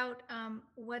question about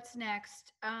what's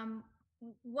next,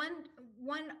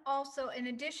 one also, in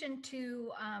addition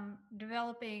to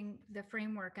developing the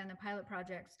framework and the pilot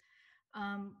projects,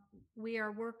 we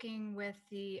are working with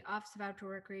the Office of Outdoor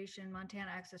Recreation,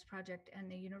 Montana Access Project, and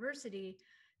the university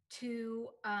to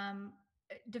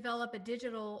develop a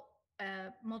digital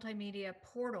multimedia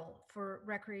portal for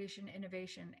recreation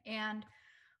innovation. And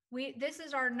this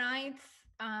is our 9th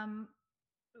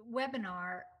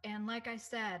webinar, and like I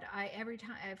said, every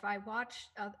time if I watch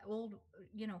old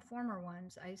former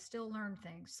ones, I still learn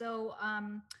things. So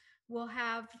we'll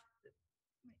have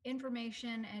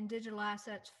information and digital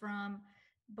assets from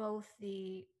both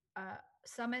the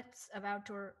summits of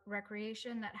outdoor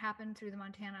recreation that happen through the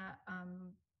Montana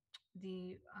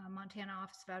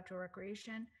Office of Outdoor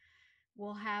Recreation.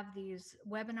 We'll have these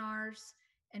webinars,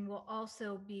 and we'll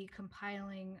also be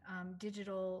compiling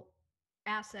digital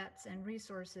assets and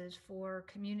resources for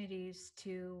communities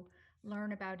to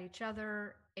learn about each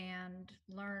other and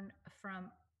learn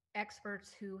from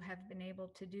experts who have been able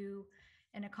to do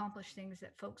and accomplish things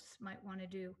that folks might want to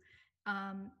do.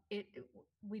 It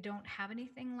We don't have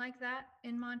anything like that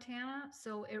in Montana,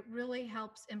 so it really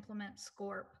helps implement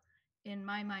SCORP. In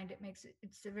my mind,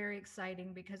 it's very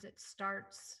exciting because it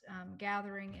starts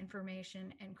gathering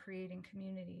information and creating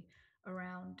community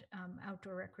around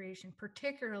outdoor recreation,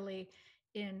 particularly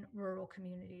in rural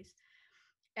communities.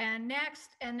 And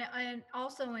next, and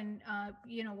also in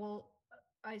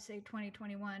I say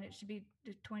 2021, it should be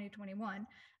 2021.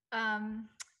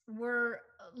 We're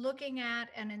looking at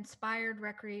an inspired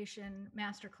recreation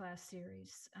masterclass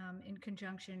series in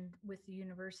conjunction with the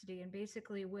university, and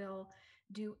basically we'll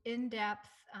do in-depth,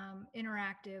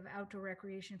 interactive outdoor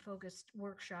recreation focused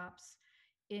workshops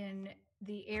in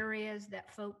the areas that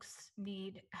folks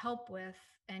need help with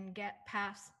and get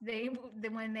past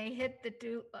when they hit the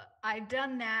do I've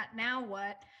done that, now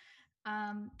what.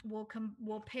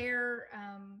 We'll pair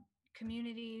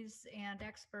communities and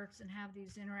experts and have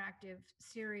these interactive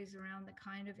series around the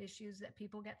kind of issues that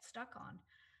people get stuck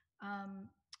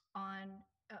on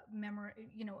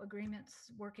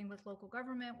agreements, working with local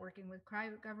government, working with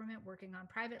private government, working on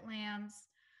private lands,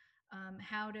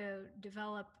 how to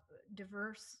develop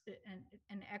diverse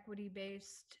and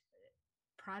equity-based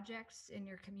projects in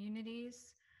your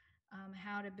communities,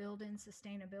 how to build in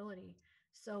sustainability.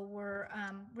 So we're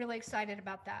really excited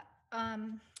about that.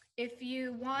 If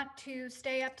you want to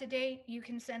stay up to date, you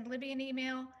can send Libby an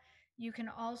email. You can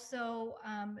also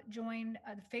join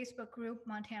the Facebook group,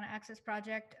 Montana Access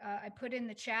Project. I put in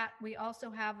the chat, we also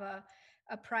have a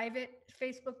private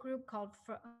Facebook group called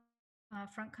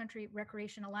Front Country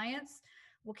Recreation Alliance.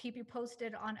 We'll keep you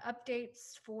posted on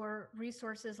updates for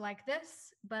resources like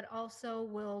this, but also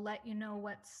we'll let you know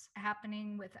what's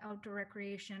happening with outdoor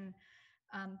recreation,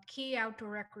 key outdoor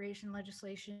recreation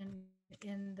legislation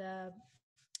in the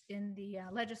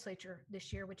legislature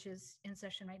this year, which is in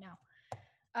session right now.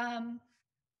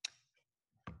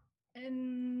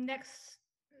 And next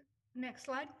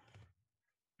slide.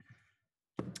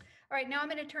 All right, now I'm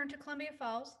going to turn to Columbia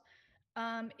Falls.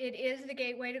 It is the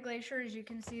gateway to Glacier, as you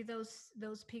can see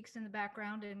those peaks in the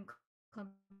background and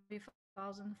Columbia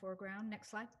Falls in the foreground. Next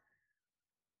slide.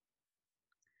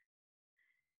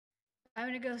 I'm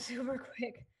going to go super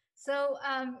quick. So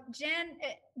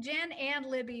Jen and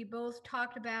Libby both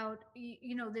talked about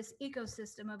this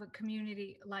ecosystem of a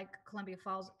community like Columbia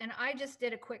Falls, and I just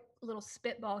did a quick little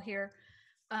spitball here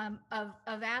of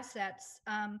assets.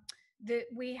 That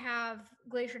we have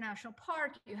Glacier National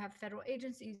Park, you have federal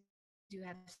agencies, you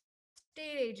have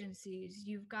state agencies,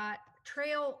 you've got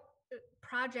trail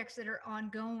projects that are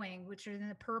ongoing, which are in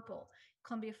the purple: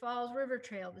 Columbia Falls River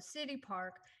Trail, the City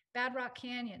Park, Bad Rock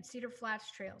Canyon, Cedar Flats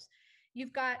trails.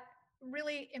 You've got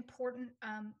really important,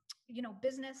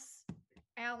 business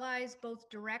allies, both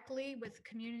directly with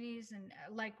communities and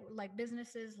like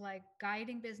businesses, like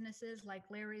guiding businesses, like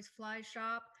Larry's Fly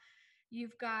Shop.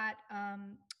 You've got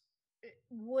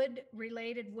wood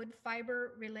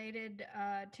fiber related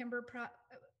timber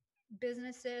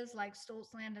businesses like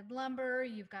Stoltz Land and Lumber.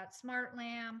 You've got Smart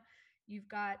Lamb. You've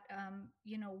got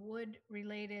wood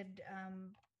related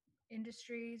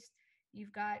industries.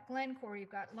 You've got Glencore. You've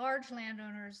got large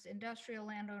landowners, industrial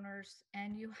landowners,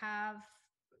 and you have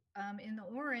in the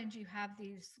orange you have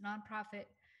these nonprofit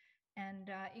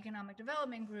and economic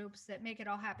development groups that make it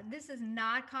all happen. This is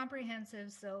not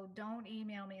comprehensive, so don't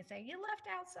email me and say you left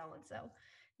out so and so,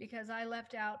 because I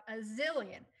left out a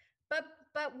zillion. But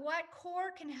what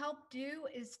CORR can help do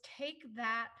is take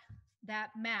that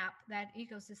map, that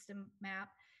ecosystem map,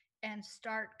 and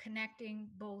start connecting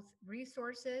both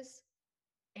resources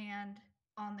and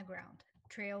on the ground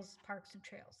trails, parks, and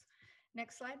trails.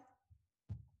 Next slide.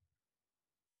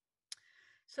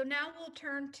 So now we'll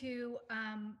turn to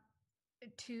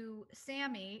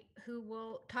Sammy, who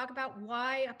will talk about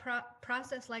why a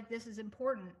process like this is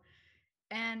important,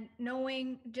 and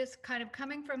knowing, just kind of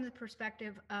coming from the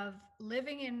perspective of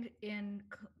living in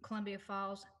Columbia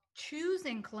Falls,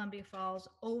 choosing Columbia Falls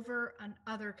over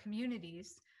other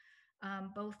communities,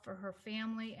 both for her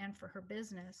family and for her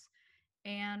business,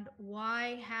 and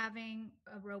why having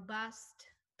a robust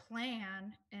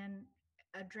plan and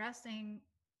addressing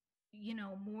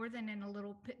more than in a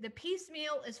little, the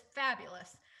piecemeal is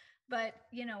fabulous, but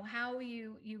how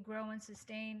you grow and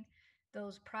sustain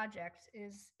those projects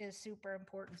is super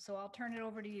important. So I'll turn it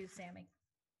over to you, Sammy.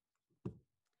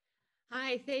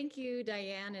 Hi, thank you,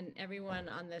 Diane, and everyone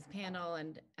on this panel.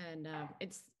 And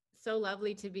it's so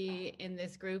lovely to be in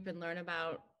this group and learn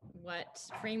about what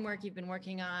framework you've been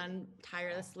working on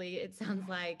tirelessly, it sounds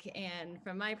like. And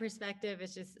from my perspective,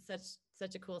 it's just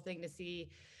such a cool thing to see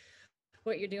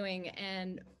what you're doing.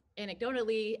 And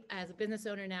anecdotally, as a business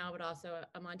owner now, but also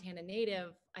a Montana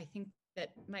native, I think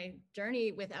that my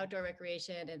journey with outdoor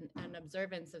recreation and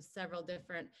observance of several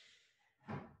different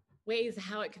ways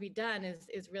how it could be done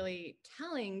is really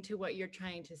telling to what you're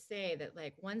trying to say, that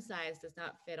like one size does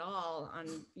not fit all on,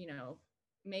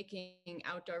 making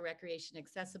outdoor recreation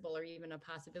accessible or even a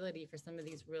possibility for some of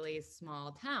these really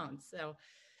small towns. So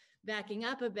backing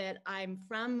up a bit, I'm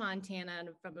from Montana,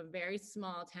 from a very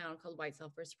small town called White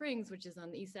Sulphur Springs, which is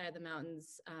on the east side of the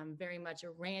mountains, very much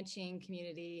a ranching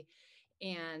community.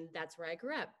 And that's where I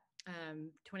grew up.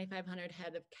 2,500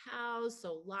 head of cows.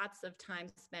 So lots of time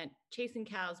spent chasing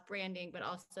cows, branding, but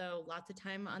also lots of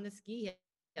time on the ski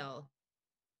hill,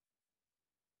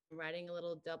 riding a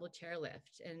little double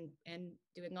chairlift and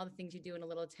doing all the things you do in a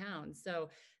little town. So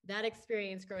that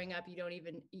experience growing up, you don't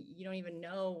even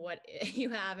know what you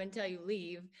have until you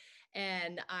leave.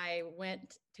 And I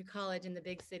went to college in the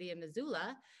big city of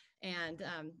Missoula, and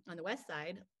on the west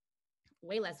side,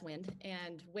 way less wind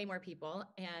and way more people,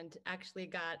 and actually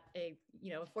got a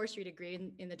forestry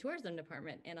degree in the tourism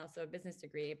department and also a business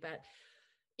degree. But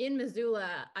in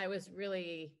Missoula,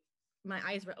 my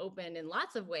eyes were opened in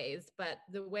lots of ways, but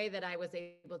the way that I was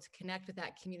able to connect with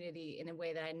that community in a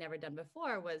way that I'd never done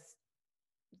before was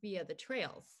via the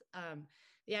trails.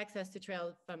 The access to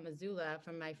trails from Missoula,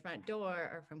 from my front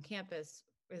door or from campus,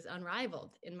 is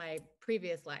unrivaled in my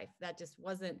previous life. That just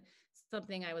wasn't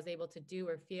something I was able to do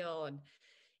or feel and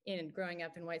in growing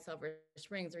up in White Sulphur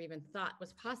Springs, or even thought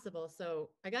was possible. So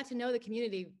I got to know the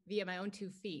community via my own 2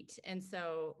 feet. And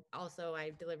so also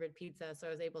I delivered pizza, so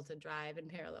I was able to drive and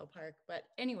parallel park. But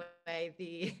anyway,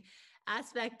 the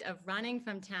aspect of running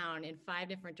from town in 5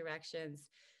 different directions,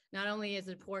 not only as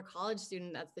a poor college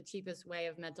student, that's the cheapest way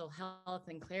of mental health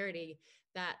and clarity,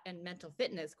 that and mental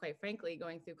fitness, quite frankly,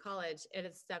 going through college, it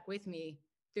has stuck with me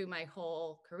through my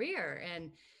whole career.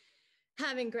 And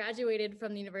having graduated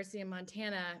from the University of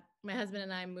Montana, my husband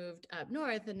and I moved up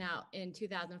north, and now in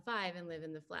 2005, and live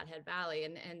in the Flathead Valley,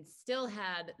 and still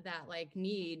had that like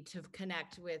need to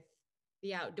connect with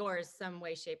the outdoors some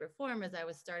way, shape, or form as I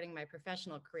was starting my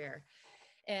professional career.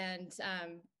 And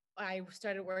I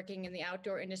started working in the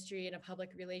outdoor industry in a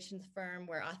public relations firm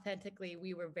where authentically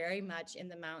we were very much in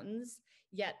the mountains.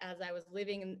 Yet as I was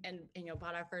living and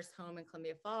bought our first home in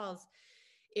Columbia Falls,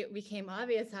 it became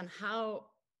obvious on how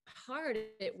hard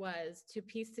it was to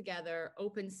piece together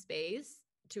open space,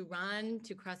 to run,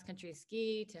 to cross country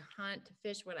ski, to hunt, to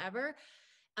fish, whatever.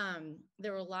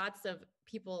 There were lots of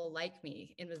people like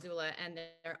me in Missoula, and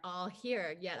they're all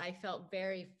here, yet I felt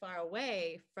very far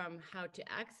away from how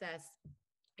to access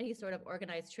any sort of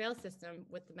organized trail system,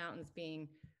 with the mountains being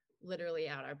literally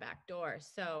out our back door.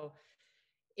 So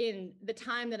in the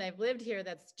time that I've lived here,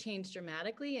 that's changed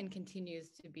dramatically and continues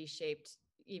to be shaped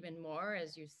even more,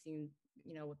 as you've seen,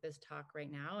 with this talk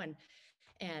right now.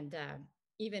 And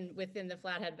even within the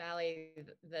Flathead Valley,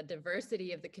 the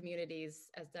diversity of the communities,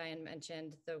 as Diane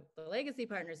mentioned, the legacy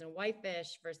partners in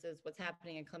Whitefish versus what's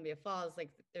happening in Columbia Falls, like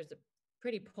there's a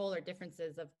pretty polar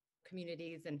differences of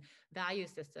communities and value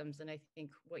systems. And I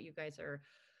think what you guys are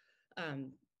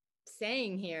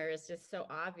saying here is just so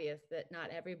obvious, that not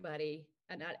everybody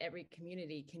and not every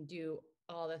community can do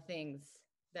all the things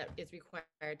that is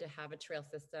required to have a trail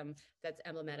system that's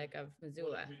emblematic of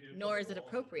Missoula, nor is it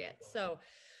appropriate. So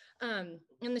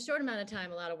in the short amount of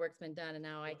time, a lot of work's been done, and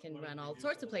now I can run all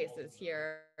sorts of places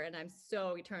here, and I'm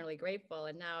so eternally grateful.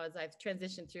 And now as I've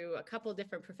transitioned through a couple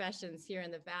different professions here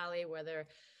in the Valley, whether,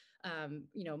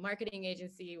 marketing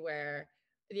agency, where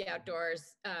the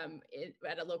outdoors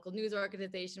at a local news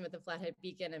organization with the Flathead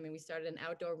Beacon. I mean, we started an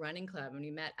outdoor running club, and we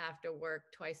met after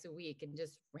work twice a week and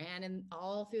just ran in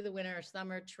all through the winter,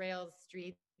 summer, trails,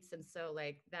 streets. And so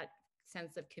like that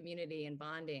sense of community and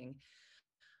bonding.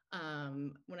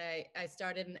 When I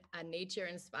started a nature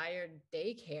inspired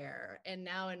daycare, and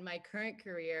now in my current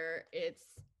career, it's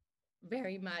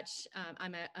very much,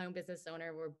 I'm my own business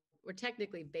owner. We're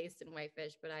technically based in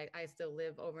Whitefish, but I still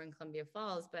live over in Columbia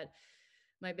Falls. But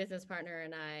my business partner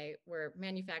and I were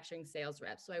manufacturing sales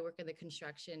reps. So I work in the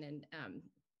construction and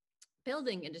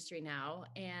building industry now.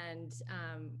 And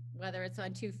whether it's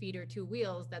on 2 feet or 2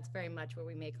 wheels, that's very much where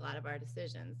we make a lot of our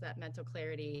decisions. That mental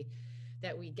clarity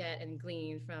that we get and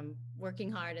glean from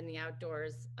working hard in the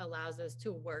outdoors allows us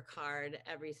to work hard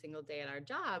every single day at our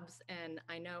jobs. And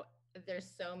I know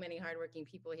there's so many hardworking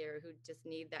people here who just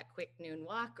need that quick noon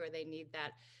walk, or they need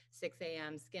that 6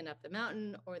 a.m. skin up the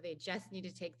mountain, or they just need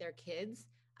to take their kids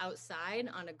outside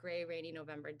on a gray, rainy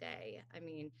November day. I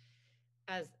mean,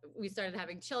 as we started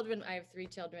having children, I have 3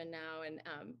 children now, and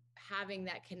having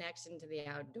that connection to the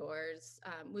outdoors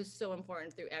was so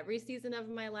important through every season of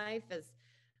my life. As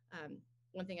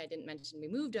one thing I didn't mention, we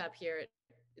moved up here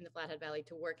in the Flathead Valley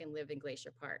to work and live in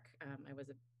Glacier Park. I was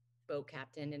a boat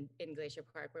captain in Glacier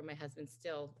Park, where my husband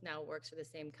still now works for the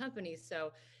same company.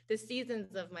 So the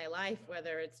seasons of my life,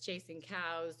 whether it's chasing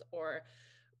cows or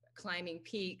climbing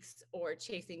peaks or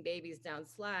chasing babies down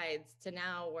slides, to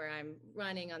now where I'm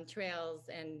running on trails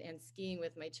and skiing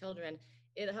with my children,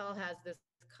 it all has this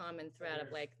common thread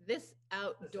of like this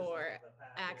outdoor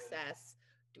access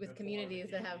with communities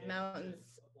that have mountains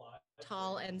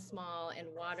tall and small and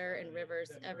water and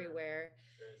rivers everywhere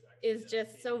is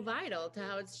just so vital to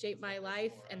how it's shaped my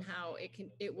life and how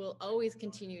it will always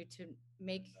continue to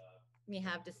make me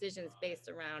have decisions based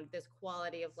around this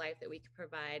quality of life that we can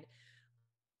provide.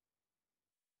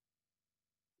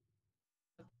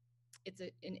 It's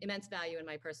an immense value in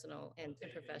my personal and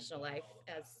professional life,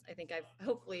 as I think I've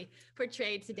hopefully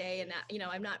portrayed today. And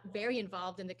I'm not very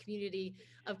involved in the community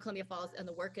of Columbia Falls and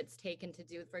the work it's taken to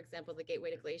do, for example, the Gateway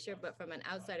to Glacier, but from an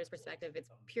outsider's perspective, it's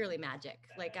purely magic.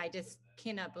 Like, I just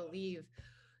cannot believe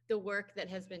the work that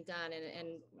has been done,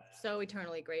 and so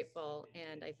eternally grateful.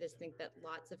 And I just think that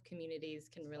lots of communities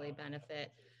can really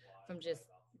benefit from just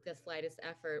the slightest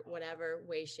effort, whatever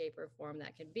way, shape, or form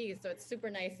that can be. So it's super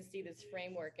nice to see this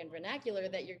framework and vernacular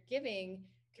that you're giving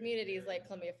communities like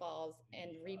Columbia Falls,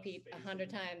 and repeat 100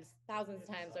 times, thousands of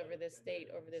times over this state,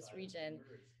 over this region,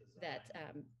 that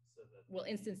will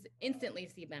instantly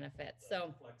see benefits.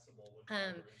 So,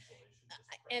 and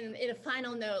in a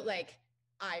final note, like,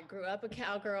 I grew up a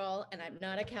cowgirl and I'm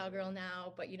not a cowgirl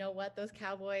now, but you know what? Those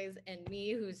cowboys and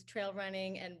me, who's trail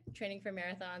running and training for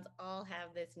marathons, all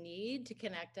have this need to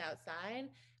connect outside,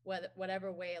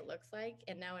 whatever way it looks like.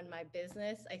 And now in my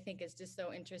business, I think it's just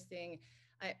so interesting.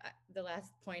 The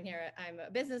last point here, I'm a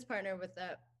business partner with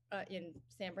in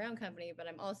Sam Brown Company, but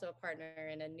I'm also a partner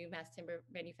in a new mass timber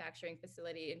manufacturing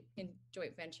facility in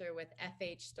joint venture with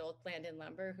FH Stolt Land and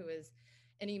Lumber, who is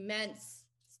an immense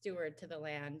steward to the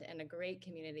land and a great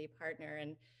community partner.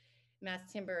 And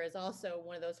mass timber is also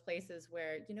one of those places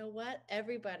where, you know what,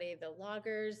 everybody, the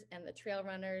loggers and the trail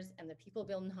runners and the people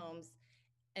building homes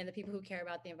and the people who care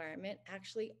about the environment,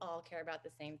 actually all care about the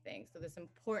same thing. So this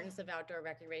importance of outdoor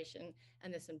recreation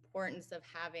and this importance of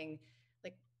having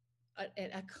like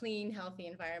a clean, healthy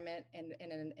environment, and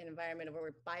an environment where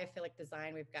we're biophilic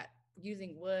design, we've got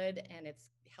using wood and it's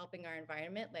helping our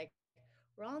environment. Like,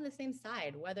 we're all on the same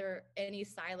side, whether any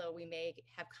silo we may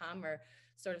have come or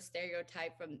sort of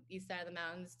stereotype from east side of the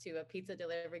mountains to a pizza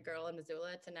delivery girl in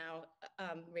Missoula to now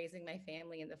raising my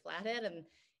family in the Flathead and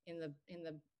in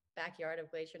the backyard of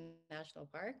Glacier National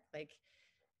Park. Like,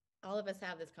 all of us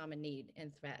have this common need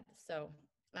and thread. So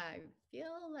I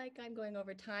feel like I'm going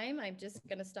over time. I'm just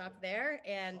going to stop there.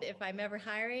 And if I'm ever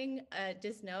hiring,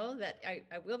 just know that I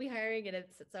will be hiring. And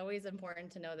it's always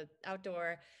important to know that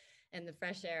outdoor and the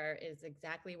fresh air is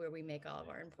exactly where we make all of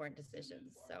our important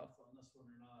decisions. So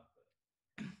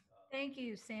Thank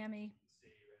you, Sammy.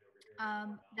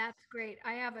 That's great.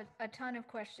 I have a ton of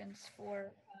questions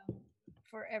for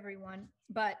everyone,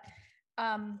 but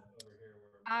um,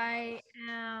 I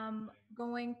am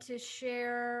going to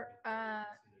share. I'm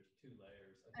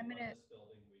gonna.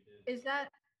 Is that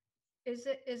is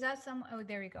that some? Oh,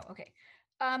 there you go. Okay.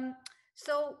 Um,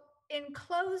 so in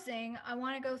closing, I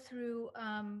want to go through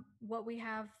what we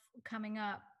have coming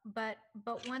up. But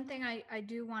one thing I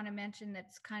do want to mention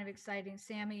that's kind of exciting.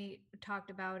 Sammy talked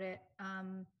about it.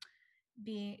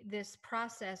 Being this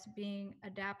process being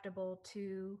adaptable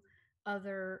to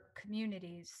other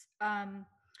communities.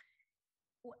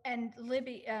 And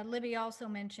Libby also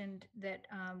mentioned that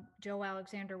Joe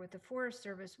Alexander with the Forest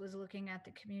Service was looking at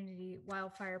the community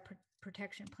wildfire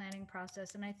protection planning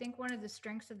process. And I think one of the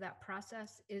strengths of that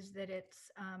process is that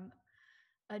it's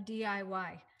a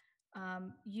DIY.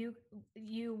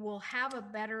 You will have a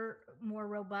better, more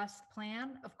robust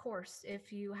plan, of course,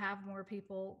 if you have more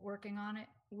people working on it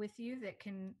with you that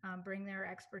can bring their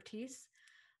expertise.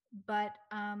 But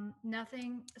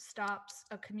nothing stops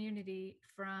a community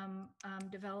from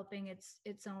developing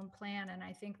its own plan, and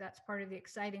I think that's part of the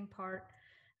exciting part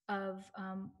of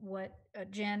what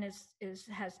Jen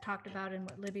has talked about and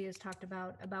what Libby has talked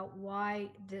about why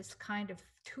this kind of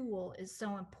tool is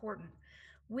so important.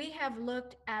 We have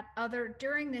looked at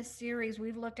during this series,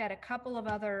 we've looked at a couple of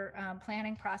other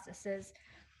planning processes.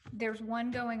 There's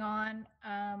one going on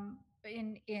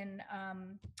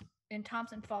in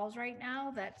Thompson Falls right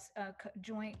now. That's a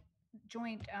joint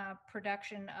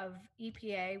production of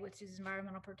EPA, which is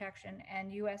environmental protection,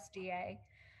 and USDA,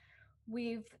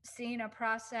 We've seen a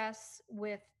process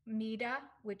with MEDA,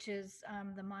 which is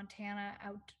the Montana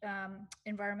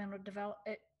Environmental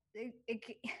Development,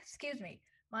 excuse me,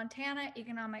 Montana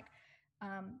Economic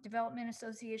Development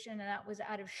Association, and that was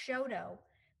out of Shoto.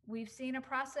 We've seen a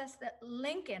process that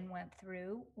Lincoln went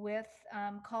through with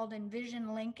called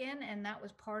Envision Lincoln, and that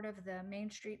was part of the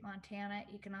Main Street Montana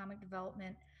Economic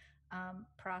Development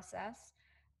process.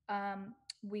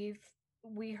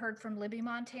 We heard from Libby,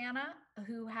 Montana,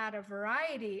 who had a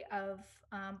variety of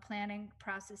planning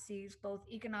processes, both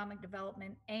economic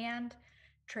development and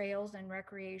trails and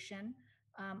recreation.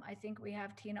 I think we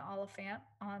have Tina Oliphant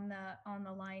on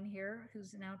the line here,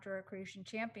 who's an outdoor recreation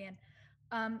champion.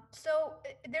 So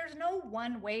there's no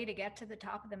one way to get to the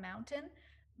top of the mountain,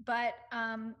 but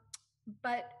I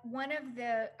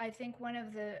think one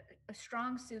of the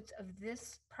strong suits of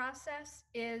this process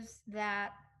is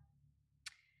that,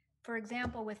 for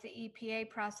example, with the EPA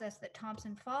process that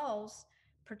Thompson Falls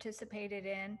participated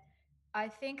in, I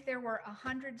think there were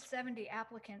 170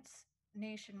 applicants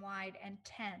nationwide and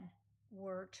 10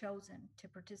 were chosen to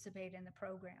participate in the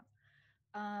program.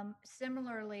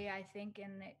 Similarly, I think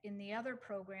in the other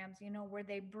programs, where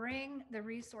they bring the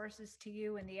resources to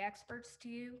you and the experts to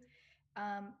you,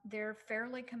 they're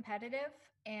fairly competitive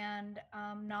and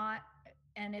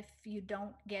and if you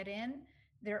don't get in,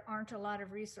 there aren't a lot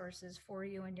of resources for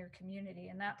you in your community,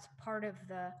 and that's part of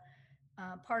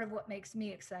what makes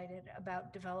me excited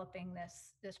about developing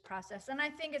this process. And I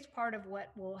think it's part of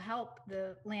what will help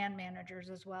the land managers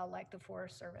as well, like the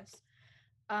Forest Service.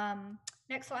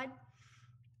 Next slide.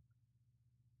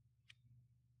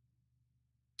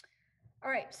 All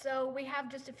right, so we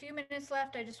have just a few minutes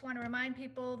left. I just want to remind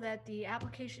people that the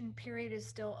application period is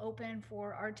still open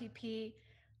for RTP.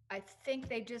 I think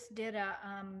they just did a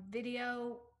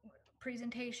video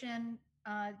presentation.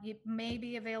 It may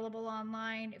be available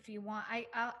online if you want.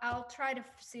 I'll try to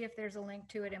see if there's a link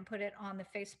to it and put it on the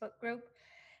Facebook group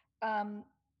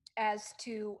as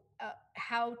to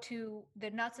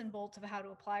the nuts and bolts of how to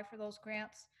apply for those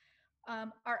grants.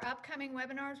 Our upcoming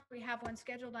webinars, we have one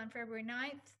scheduled on February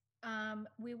 9th.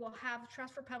 We will have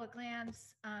Trust for Public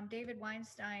Lands, David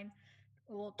Weinstein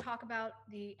will talk about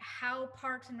how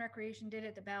Parks and Recreation did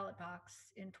at the ballot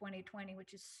box in 2020,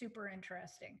 which is super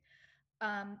interesting.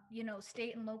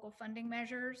 State and local funding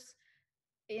measures,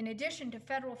 in addition to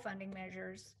federal funding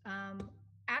measures,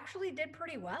 actually did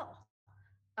pretty well.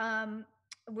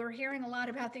 We're hearing a lot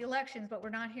about the elections, but we're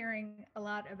not hearing a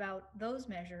lot about those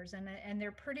measures, and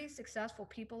they're pretty successful.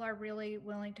 People are really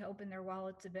willing to open their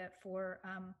wallets a bit for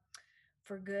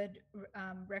good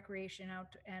recreation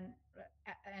out and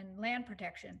land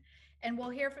protection. And we'll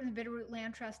hear from the Bitterroot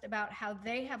Land Trust about how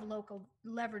they have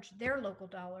leveraged their local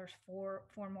dollars for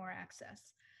more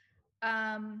access.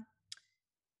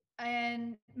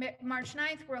 And March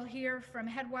 9th, we'll hear from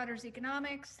Headwaters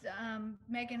Economics.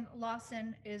 Megan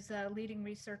Lawson is a leading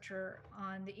researcher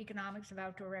on the economics of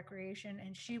outdoor recreation,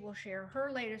 and she will share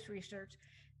her latest research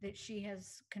that she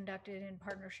has conducted in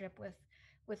partnership with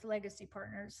legacy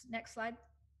partners. Next slide.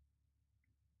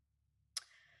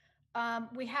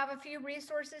 We have a few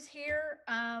resources here.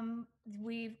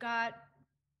 We've got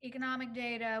economic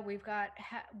data. We've got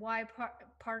why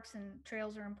parks and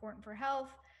trails are important for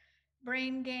health.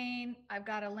 Brain gain. I've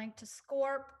got a link to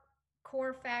SCORP,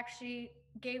 CORR fact sheet,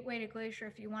 Gateway to Glacier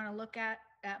if you want to look at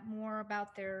more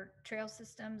about their trail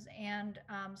systems, and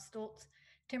Stoltz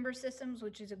Timber Systems,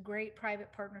 which is a great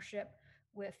private partnership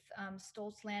with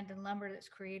Stoltz Land and Lumber that's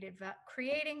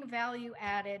creating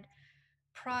value-added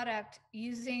product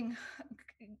using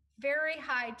very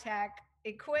high-tech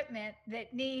equipment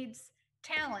that needs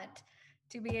talent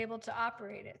to be able to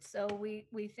operate it. So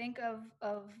we think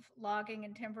of logging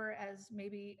and timber as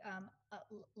maybe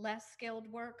less skilled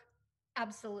work.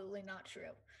 Absolutely not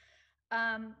true.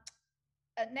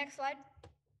 Next slide.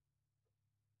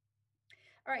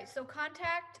 All right, so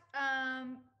contact.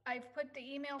 I've put the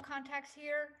email contacts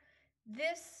here.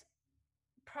 This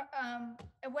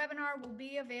a webinar will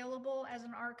be available as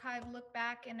an archive look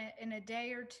back in a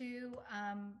day or two,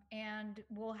 and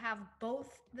we'll have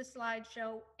both the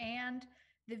slideshow and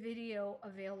the video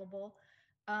available.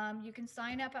 You can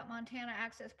sign up at Montana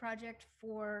Access Project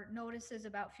for notices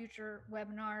about future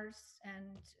webinars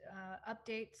and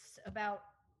updates about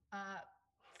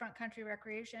Front Country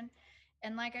Recreation.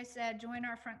 And like I said, join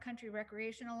our Front Country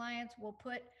Recreation Alliance. We'll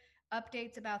put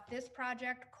updates about this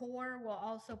project. CORR will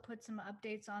also put some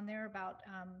updates on there about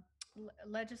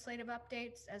legislative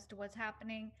updates as to what's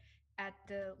happening at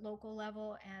the local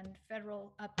level, and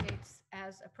federal updates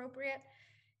as appropriate.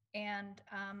 And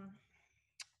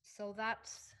so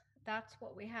that's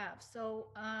what we have. So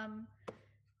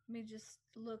Let me just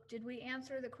look. Did we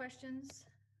answer the questions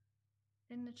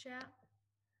in the chat?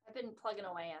 I've been plugging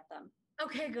away at them.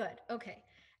 Okay, good. Okay.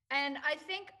 And I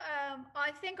think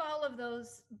all of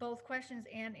those, both questions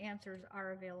and answers,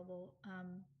 are available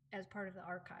as part of the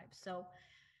archive. So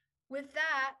with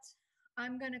that,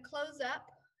 I'm going to close up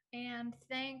and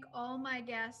thank all my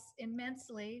guests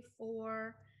immensely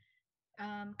for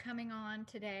coming on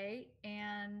today,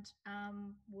 and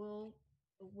we'll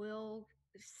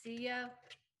see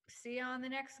you on the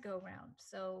next go round.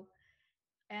 So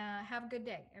have a good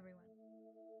day, everyone.